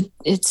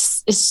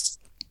it's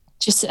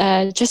just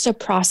a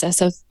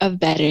process of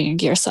bettering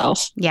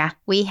yourself. Yeah.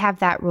 We have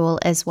that rule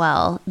as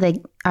well.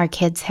 Our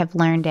kids have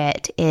learned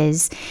it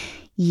is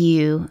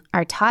you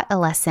are taught a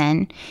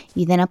lesson,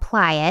 you then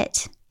apply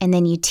it, and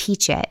then you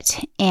teach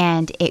it.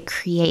 And it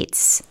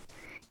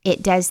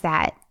does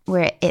that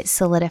where it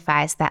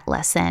solidifies that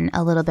lesson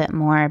a little bit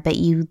more, but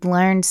you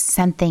learn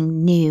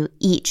something new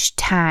each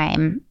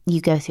time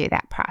you go through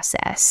that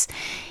process.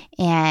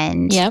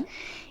 And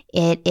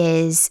it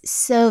is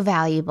so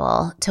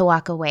valuable to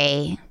walk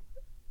away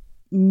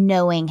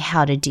knowing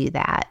how to do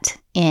that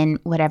in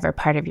whatever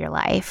part of your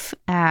life.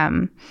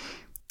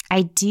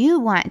 I do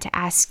want to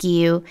ask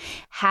you,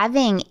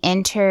 having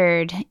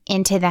entered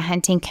into the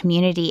hunting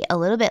community a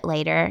little bit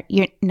later,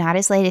 you're not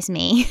as late as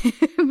me,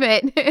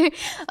 but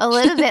a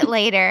little bit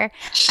later,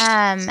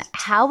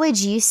 how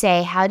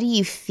do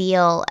you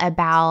feel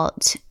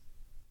about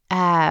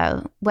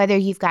whether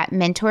you've got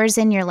mentors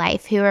in your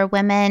life who are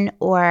women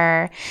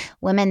or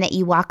women that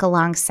you walk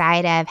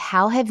alongside of?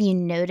 How have you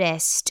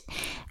noticed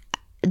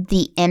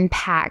the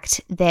impact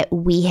that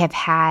we have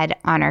had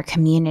on our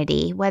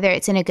community, whether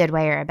it's in a good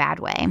way or a bad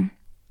way?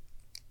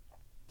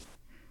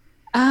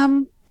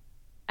 There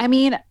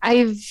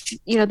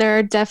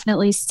are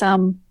definitely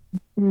some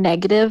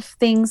negative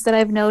things that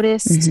I've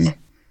noticed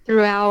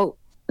throughout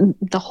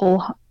the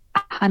whole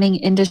hunting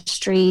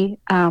industry.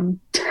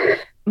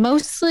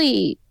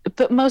 Mostly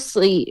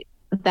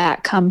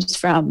that comes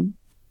from,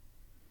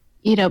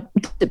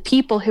 the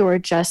people who are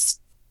just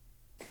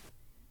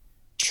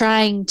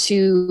trying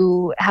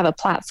to have a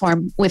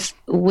platform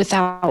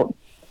without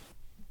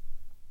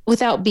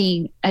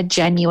being a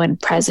genuine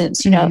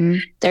presence.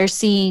 They're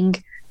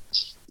seeing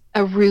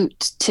a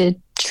route to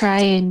try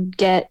and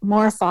get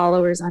more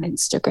followers on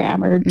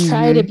Instagram or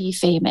try to be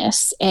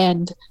famous.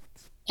 And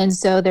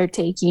so they're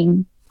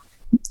taking,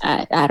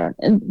 I don't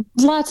know,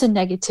 lots of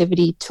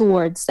negativity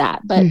towards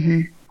that. But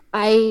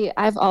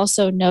I've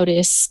also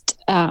noticed,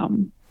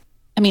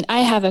 I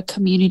have a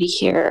community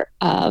here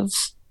of,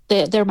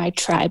 they're my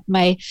tribe,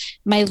 my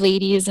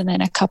ladies, and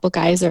then a couple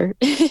guys are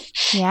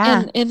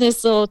in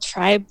this little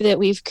tribe that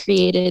we've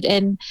created.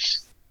 And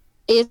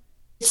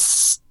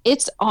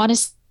it's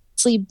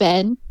honestly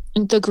been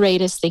the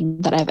greatest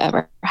thing that I've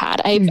ever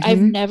had. I've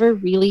never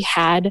really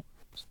had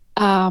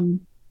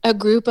a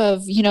group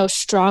of,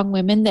 strong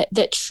women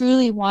that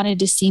truly wanted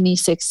to see me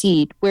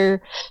succeed.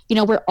 We're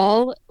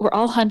all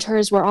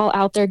hunters. We're all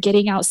out there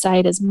getting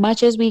outside as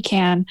much as we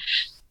can.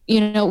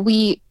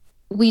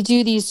 We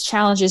do these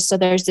challenges. So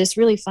there's this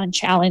really fun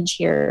challenge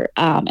here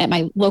at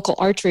my local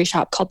archery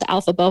shop called the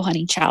Alpha Bow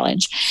Hunting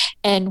Challenge.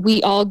 And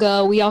we all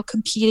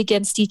compete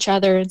against each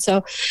other. And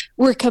so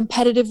we're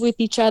competitive with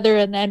each other,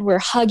 and then we're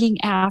hugging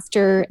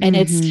after, and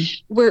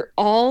we're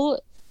all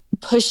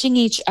pushing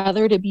each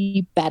other to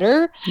be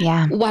better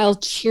while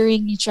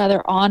cheering each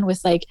other on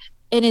with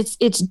and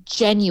it's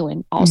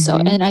genuine also.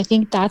 And I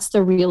think that's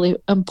the really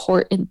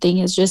important thing,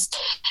 is just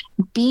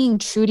being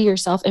true to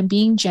yourself and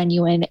being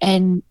genuine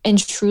and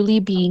truly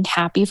being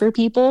happy for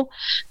people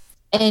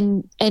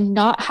and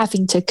not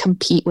having to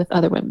compete with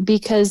other women.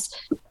 Because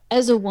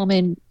as a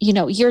woman,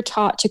 you're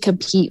taught to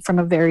compete from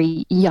a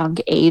very young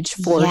age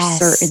for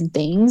certain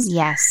things.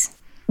 Yes.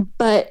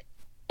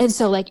 And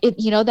so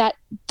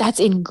that's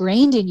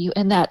ingrained in you,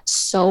 and that's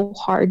so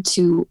hard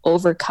to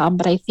overcome.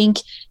 But I think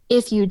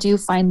if you do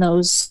find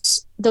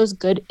those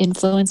good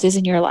influences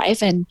in your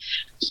life and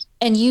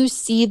you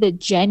see the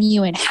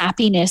genuine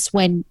happiness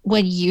when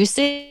you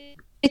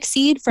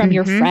succeed from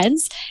your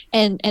friends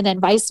and then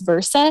vice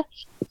versa,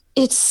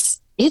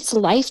 it's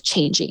life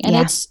changing. And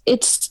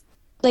it's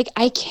like,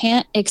 I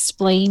can't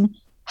explain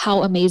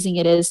how amazing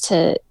it is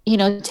to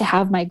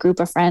have my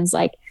group of friends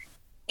like,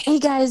 hey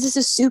guys, this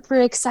is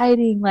super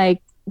exciting.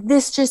 Like,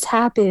 this just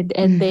happened.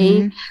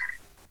 And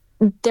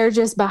they're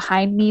just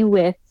behind me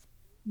with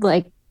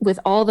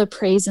all the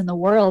praise in the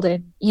world.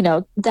 And,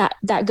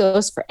 that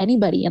goes for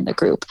anybody in the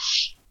group.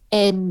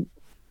 And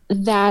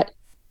that's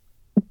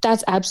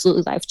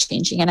absolutely life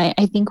changing. And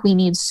I think we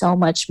need so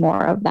much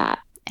more of that.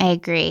 I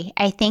agree.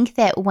 I think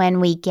that when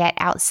we get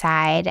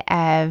outside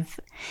of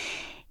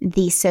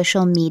the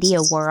social media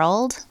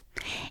world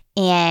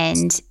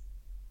and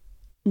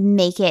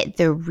make it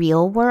the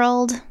real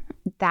world,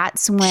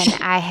 that's when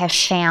I have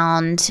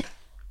found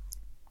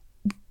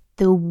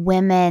the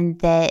women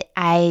that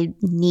I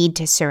need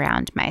to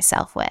surround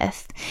myself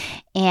with.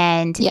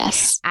 And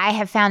I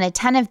have found a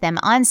ton of them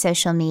on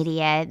social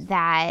media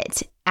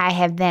that I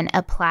have then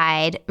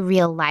applied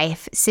real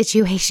life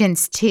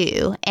situations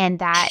to. And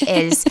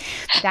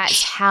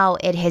that's how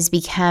it has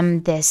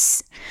become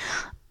this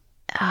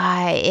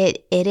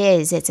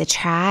it's a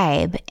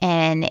tribe,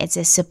 and it's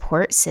a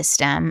support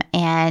system.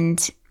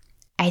 And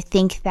I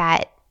think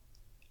that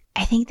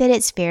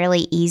it's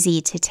fairly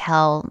easy to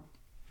tell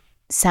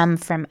some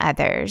from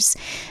others.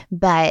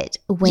 But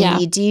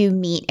when you do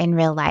meet in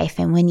real life,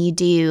 and when you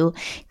do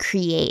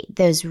create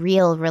those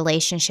real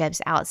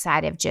relationships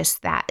outside of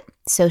just that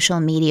social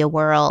media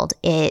world,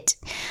 it's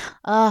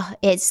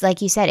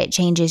like you said, it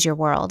changes your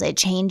world. It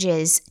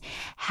changes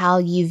how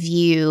you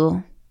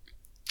view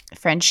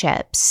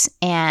friendships,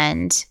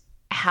 and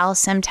how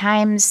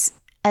sometimes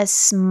a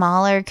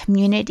smaller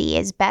community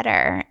is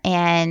better.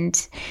 And,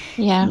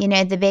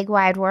 the big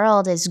wide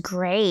world is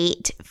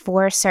great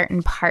for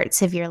certain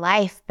parts of your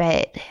life,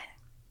 but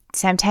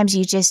sometimes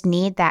you just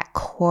need that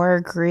core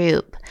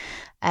group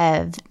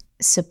of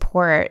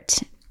support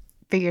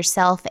for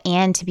yourself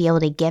and to be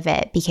able to give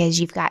it, because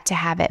you've got to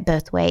have it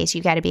both ways.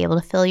 You've got to be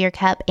able to fill your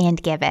cup and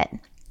give it.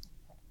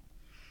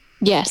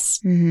 Yes.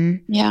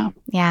 Yeah.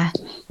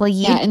 Well,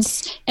 and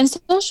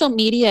social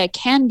media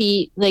can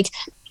be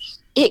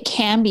it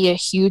can be a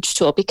huge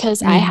tool,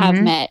 because I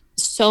have met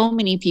so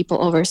many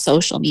people over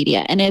social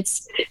media, and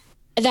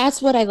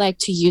that's what I like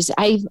to use.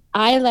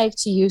 I like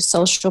to use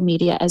social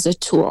media as a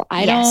tool.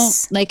 I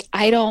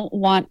don't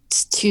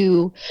want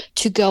to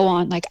go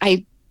on,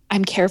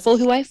 I'm careful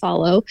who I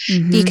follow,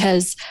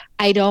 because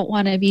I don't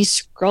want to be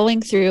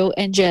scrolling through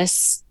and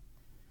just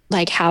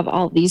have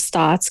all these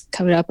thoughts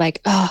coming up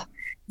oh,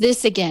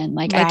 this again,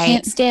 I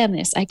can't stand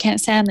this. I can't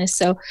stand this.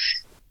 So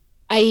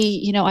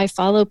I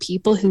follow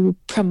people who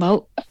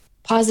promote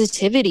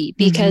positivity,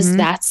 because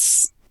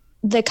that's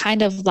the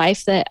kind of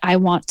life that I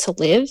want to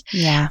live.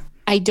 Yeah.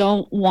 I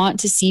don't want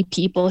to see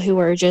people who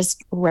are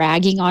just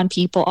ragging on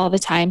people all the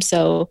time.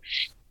 So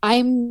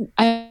I'm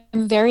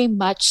very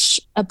much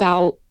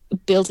about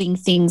building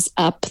things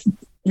up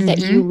that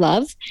you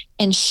love,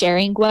 and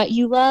sharing what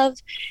you love,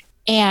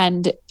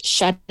 and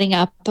shutting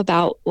up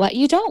about what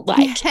you don't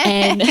like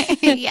and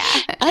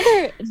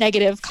other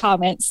negative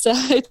comments. So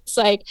it's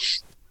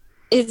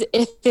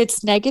if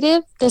it's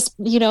negative, this,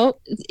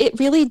 it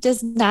really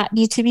does not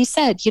need to be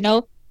said.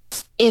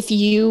 If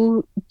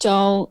you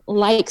don't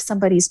like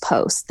somebody's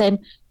post, then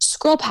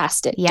scroll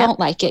past it. Yep. Don't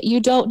like it. You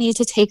don't need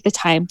to take the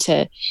time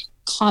to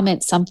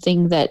comment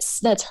something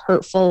that's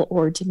hurtful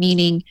or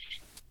demeaning,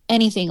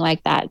 anything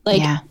like that.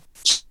 Like,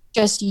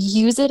 just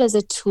use it as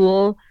a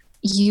tool,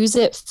 use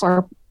it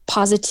for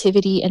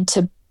positivity and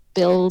to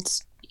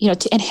build,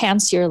 to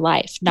enhance your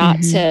life,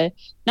 not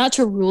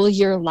to rule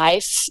your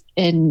life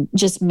and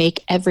just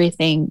make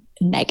everything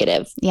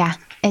negative. Yeah.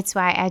 It's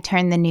why I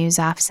turn the news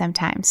off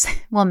sometimes.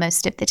 Well,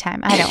 most of the time.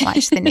 I don't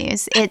watch the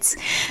news.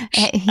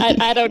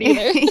 I don't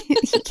either.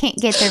 You can't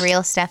get the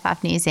real stuff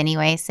off news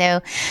anyway.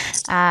 So,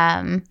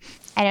 I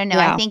don't know.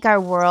 Yeah. I think our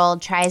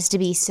world tries to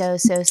be so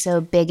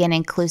big and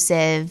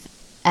inclusive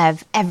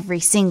of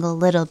every single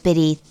little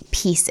bitty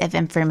piece of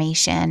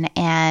information.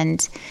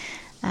 And,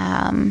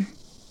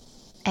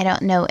 I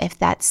don't know if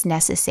that's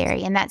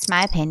necessary. And that's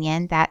my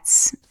opinion.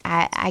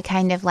 I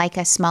kind of like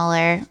a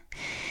smaller,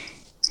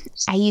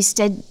 I used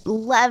to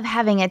love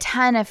having a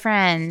ton of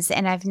friends.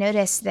 And I've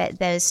noticed that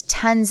those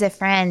tons of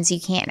friends,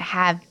 you can't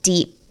have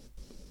deep,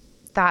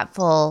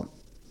 thoughtful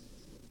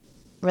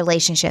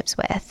relationships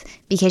with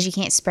because you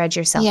can't spread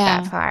yourself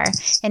that far.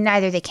 And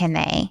neither can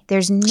they.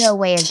 There's no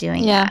way of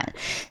doing that.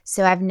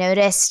 So I've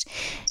noticed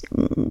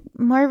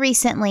more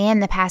recently in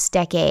the past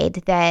decade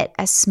that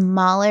a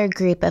smaller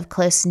group of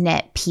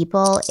close-knit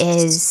people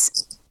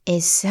is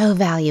so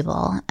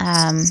valuable.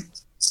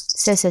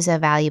 So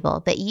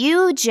valuable. But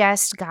you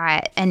just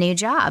got a new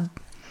job.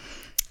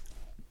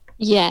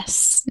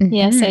 Yes.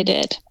 Yes, I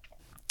did.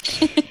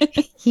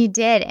 You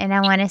did. And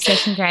I want to say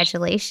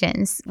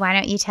congratulations. Why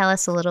don't you tell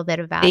us a little bit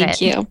about it?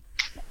 Thank you.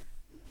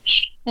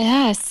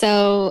 Yeah.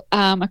 So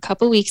a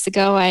couple weeks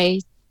ago, I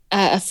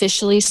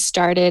officially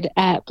started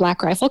at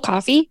Black Rifle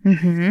Coffee.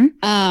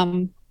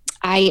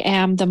 I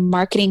am the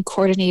marketing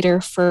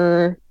coordinator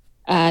for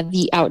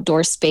the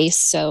outdoor space.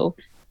 So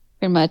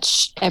pretty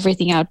much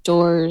everything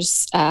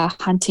outdoors,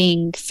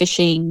 hunting,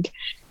 fishing,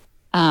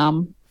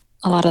 a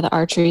lot of the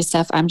archery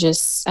stuff. I'm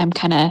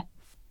kind of,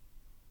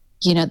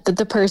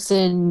 the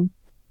person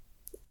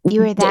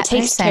you were that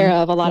takes person. care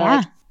of a lot of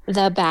like,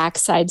 the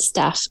backside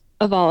stuff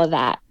of all of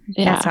that.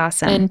 That's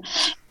awesome.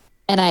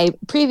 And I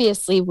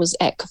previously was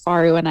at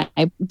Kifaru, and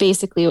I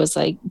basically was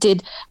like,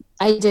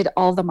 I did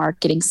all the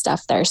marketing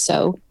stuff there.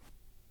 So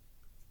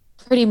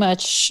pretty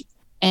much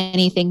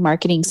anything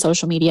marketing,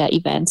 social media,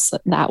 events,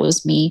 that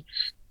was me.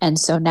 And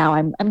so now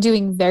I'm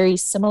doing very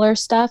similar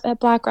stuff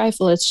at Black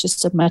Rifle. It's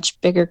just a much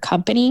bigger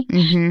company.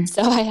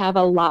 So I have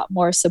a lot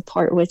more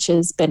support, which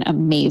has been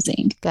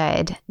amazing.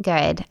 Good.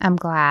 I'm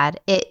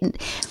glad.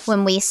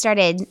 When we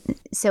started,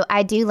 so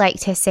I do like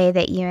to say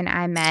that you and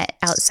I met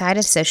outside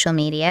of social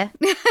media.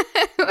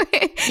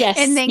 Yes.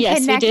 And then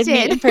connected. We did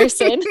meet in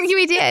person.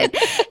 We did.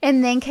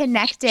 And then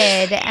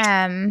connected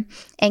and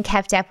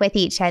kept up with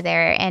each other.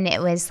 And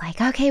it was like,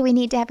 okay, we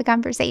need to have a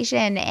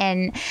conversation.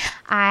 And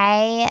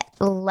I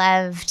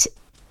loved,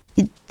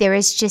 it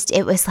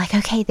was like,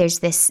 okay,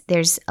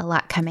 there's a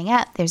lot coming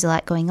up. There's a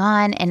lot going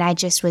on. And I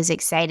just was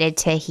excited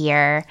to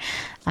hear,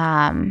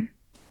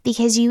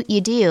 because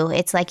you do,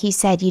 it's like you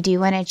said, you do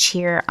want to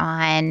cheer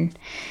on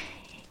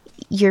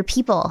your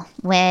people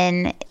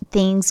when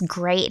things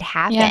great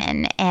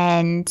happen.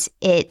 And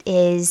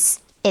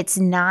it's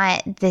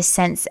not the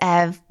sense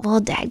of,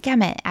 well,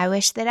 dadgummit, I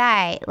wish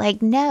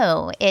that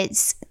no,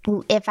 it's,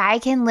 if I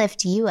can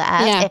lift you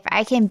up, if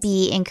I can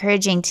be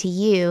encouraging to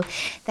you,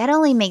 that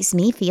only makes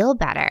me feel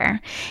better.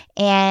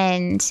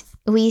 And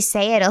we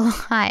say it a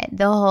lot,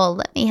 the whole,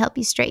 let me help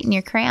you straighten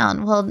your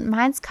crown. Well,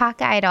 mine's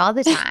cockeyed all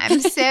the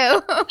time.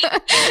 So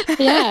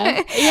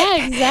yeah,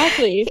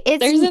 exactly.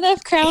 There's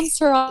enough crowns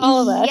for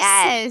all of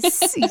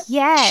us.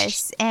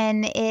 Yes.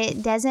 And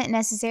it doesn't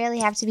necessarily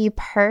have to be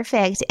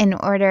perfect in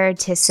order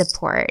to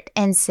support.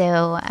 And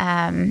so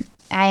I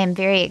am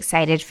very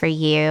excited for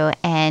you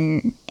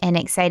and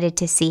excited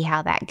to see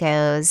how that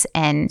goes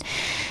and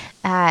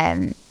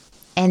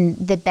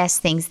the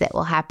best things that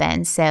will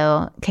happen.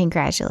 So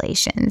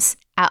congratulations.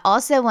 I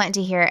also want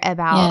to hear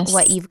about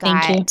what you've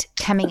got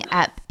coming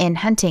up in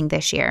hunting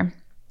this year.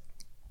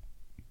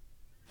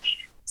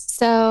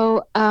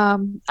 So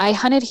I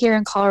hunted here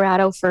in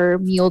Colorado for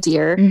mule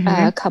deer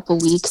a couple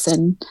weeks,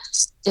 and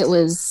it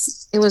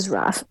was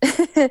rough.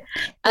 The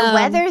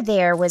weather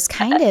there was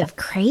kind of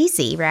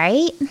crazy,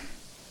 right?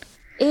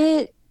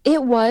 It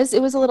was a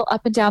little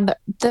up and down.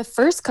 The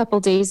first couple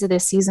days of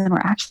this season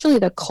were actually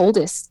the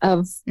coldest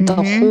of the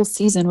whole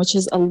season, which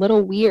is a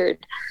little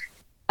weird.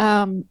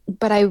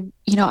 But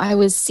I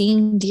was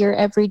seeing deer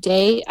every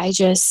day. I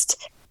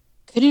just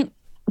couldn't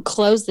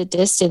close the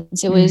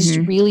distance. It was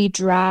really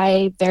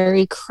dry,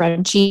 very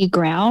crunchy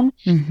ground.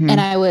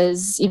 And I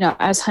was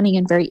hunting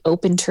in very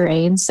open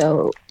terrain.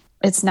 So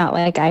it's not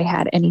like I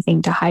had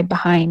anything to hide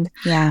behind.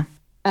 Yeah.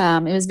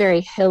 It was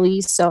very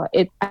hilly. So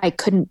I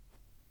couldn't,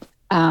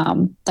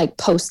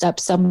 post up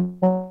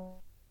somewhere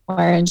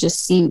and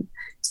just see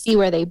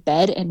where they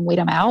bed and wait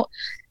them out.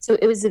 So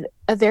it was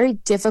a very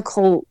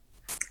difficult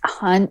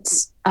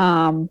hunt.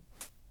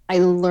 I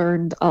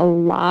learned a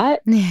lot.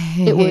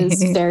 It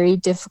was very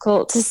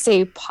difficult to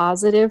stay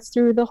positive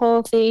through the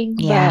whole thing.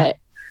 Yeah.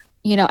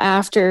 But,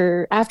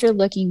 after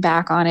looking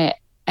back on it,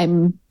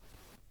 I'm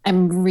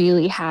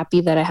really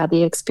happy that I had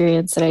the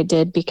experience that I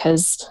did,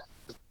 because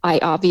I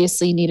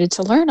obviously needed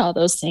to learn all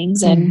those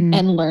things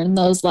and learn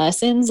those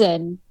lessons.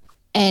 And,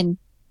 I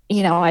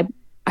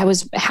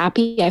was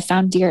happy. I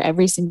found deer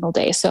every single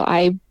day. So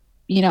I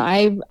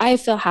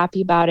feel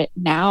happy about it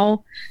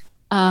now.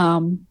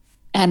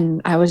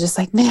 And I was just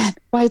like, man,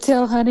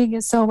 whitetail hunting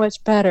is so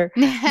much better.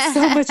 It's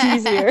so much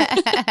easier.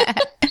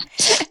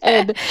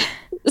 And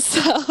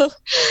so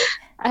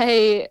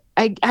I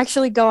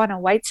actually go on a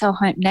whitetail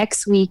hunt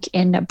next week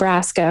in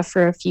Nebraska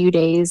for a few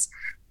days,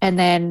 and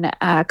then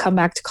come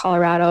back to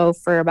Colorado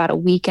for about a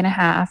week and a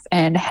half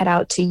and head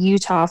out to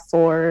Utah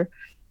for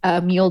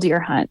a mule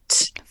deer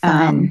hunt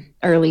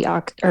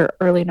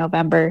early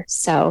November.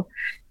 So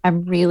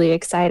I'm really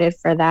excited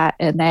for that.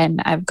 And then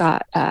I've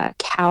got a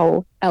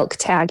cow elk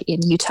tag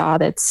in Utah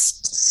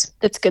that's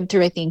good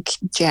through, I think,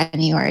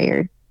 January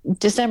or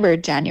December,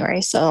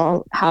 January. So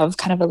I'll have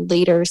kind of a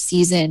later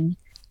season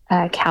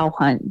cow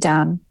hunt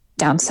down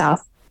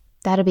south.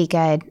 That'll be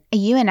good.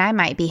 You and I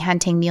might be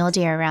hunting mule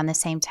deer around the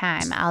same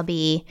time. I'll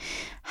be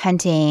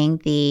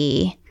hunting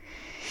the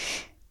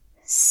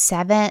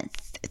 7th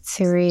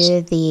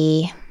through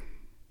the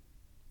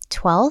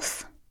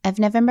 12th of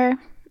November.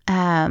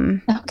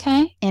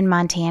 Okay. In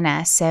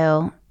Montana.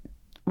 So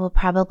we'll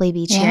probably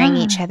be cheering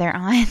each other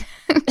on.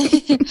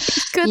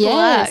 Good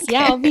luck.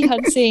 Yeah, I'll be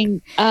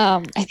hunting,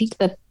 I think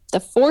the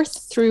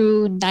 4th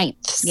through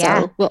 9th.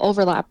 So we'll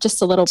overlap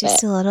just a little bit.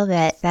 Just a little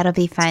bit. That'll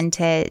be fun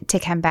to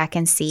come back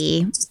and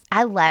see.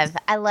 I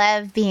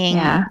love being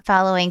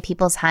following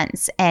people's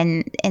hunts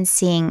and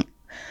seeing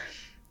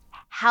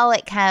how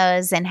it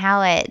goes and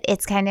how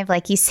it's kind of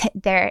like you said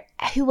there.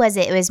 Who was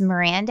it? It was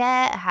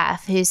Miranda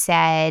Huff who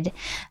said,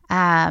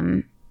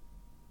 it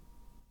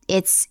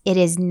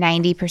is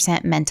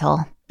 90%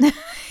 mental.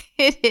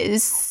 It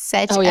is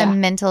such a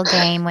mental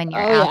game when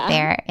you're out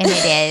there. And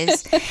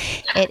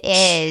it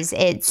is.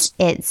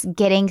 It's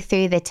getting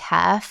through the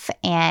tough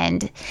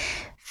and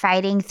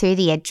fighting through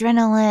the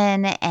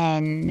adrenaline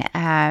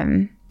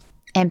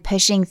and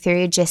pushing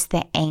through just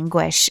the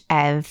anguish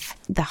of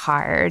the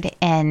hard.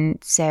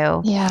 And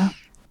so,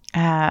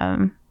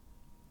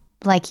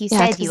 like you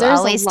said, you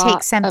always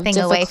take something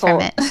away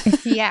from it.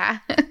 Yeah.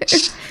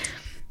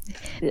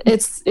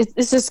 It's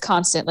just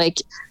constant. Like,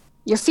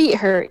 your feet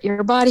hurt,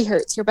 your body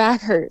hurts, your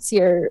back hurts,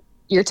 you're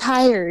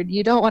tired,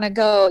 you don't want to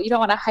go, you don't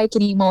want to hike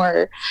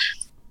anymore,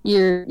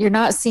 you're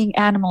not seeing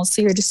animals,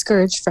 so you're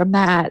discouraged from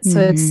that.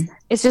 So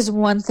it's just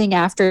one thing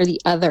after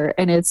the other,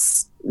 and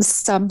it's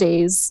some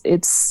days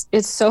it's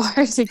so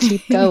hard to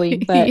keep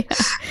going, but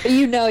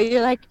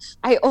you're like,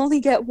 I only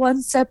get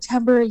one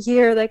September a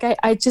year, like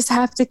I just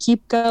have to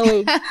keep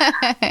going.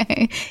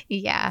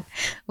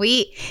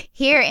 We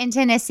here in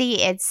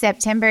Tennessee, it's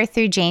September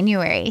through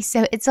January,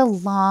 so it's a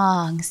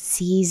long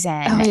season.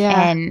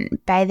 And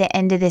by the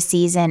end of the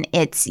season,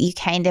 you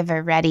kind of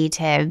are ready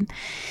to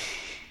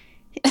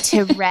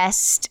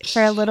rest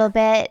for a little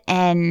bit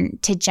and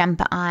to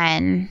jump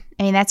on.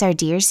 I mean, that's our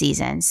deer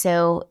season.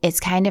 So it's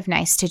kind of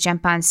nice to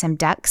jump on some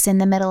ducks in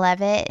the middle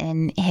of it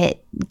and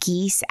hit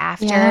geese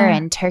after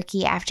and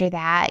turkey after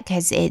that.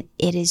 Because it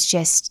is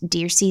just,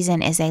 deer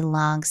season is a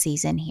long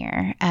season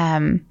here.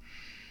 That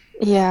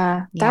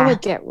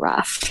would get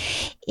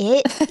rough.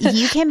 You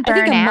can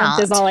burn out. A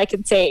month is all I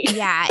can take.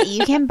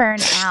 You can burn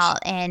out.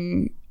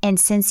 And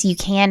since you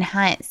can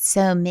hunt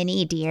so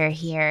many deer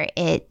here,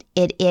 it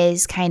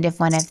is kind of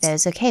one of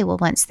those, okay, well,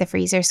 once the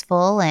freezer's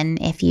full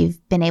and if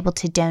you've been able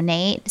to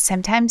donate,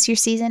 sometimes your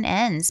season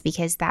ends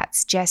because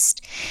that's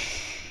just,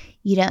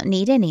 you don't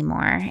need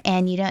anymore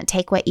and you don't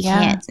take what you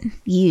can't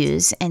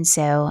use. And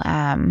so,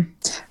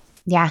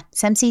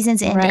 some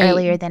seasons end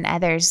earlier than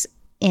others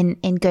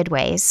in good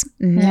ways.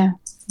 Mm-hmm.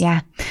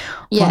 Yeah.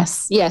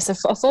 Yes. A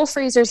full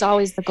freezer is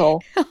always the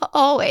goal.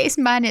 Always.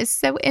 Mine is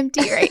so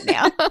empty right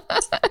now.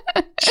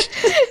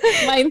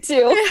 Mine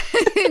too.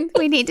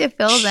 We need to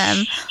fill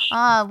them.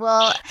 Oh,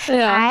 well,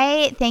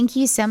 I thank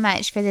you so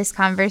much for this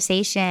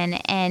conversation.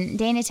 And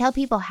Dana, tell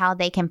people how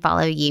they can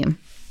follow you.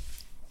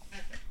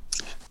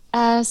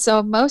 So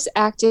I'm most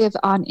active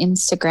on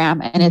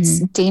Instagram, and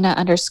it's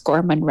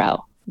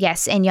Dana_Monroe.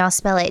 Yes. And y'all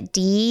spell it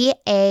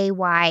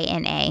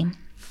Dayna.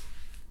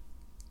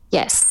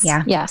 Yes.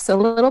 Yeah. So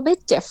a little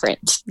bit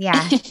different.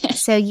 Yeah.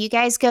 So you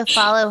guys go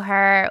follow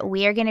her.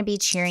 We are going to be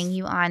cheering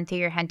you on through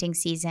your hunting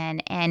season.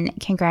 And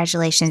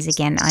congratulations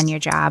again on your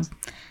job.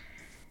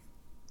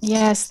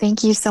 Yes.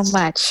 Thank you so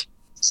much.